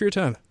you so much for your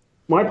time.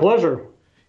 My pleasure.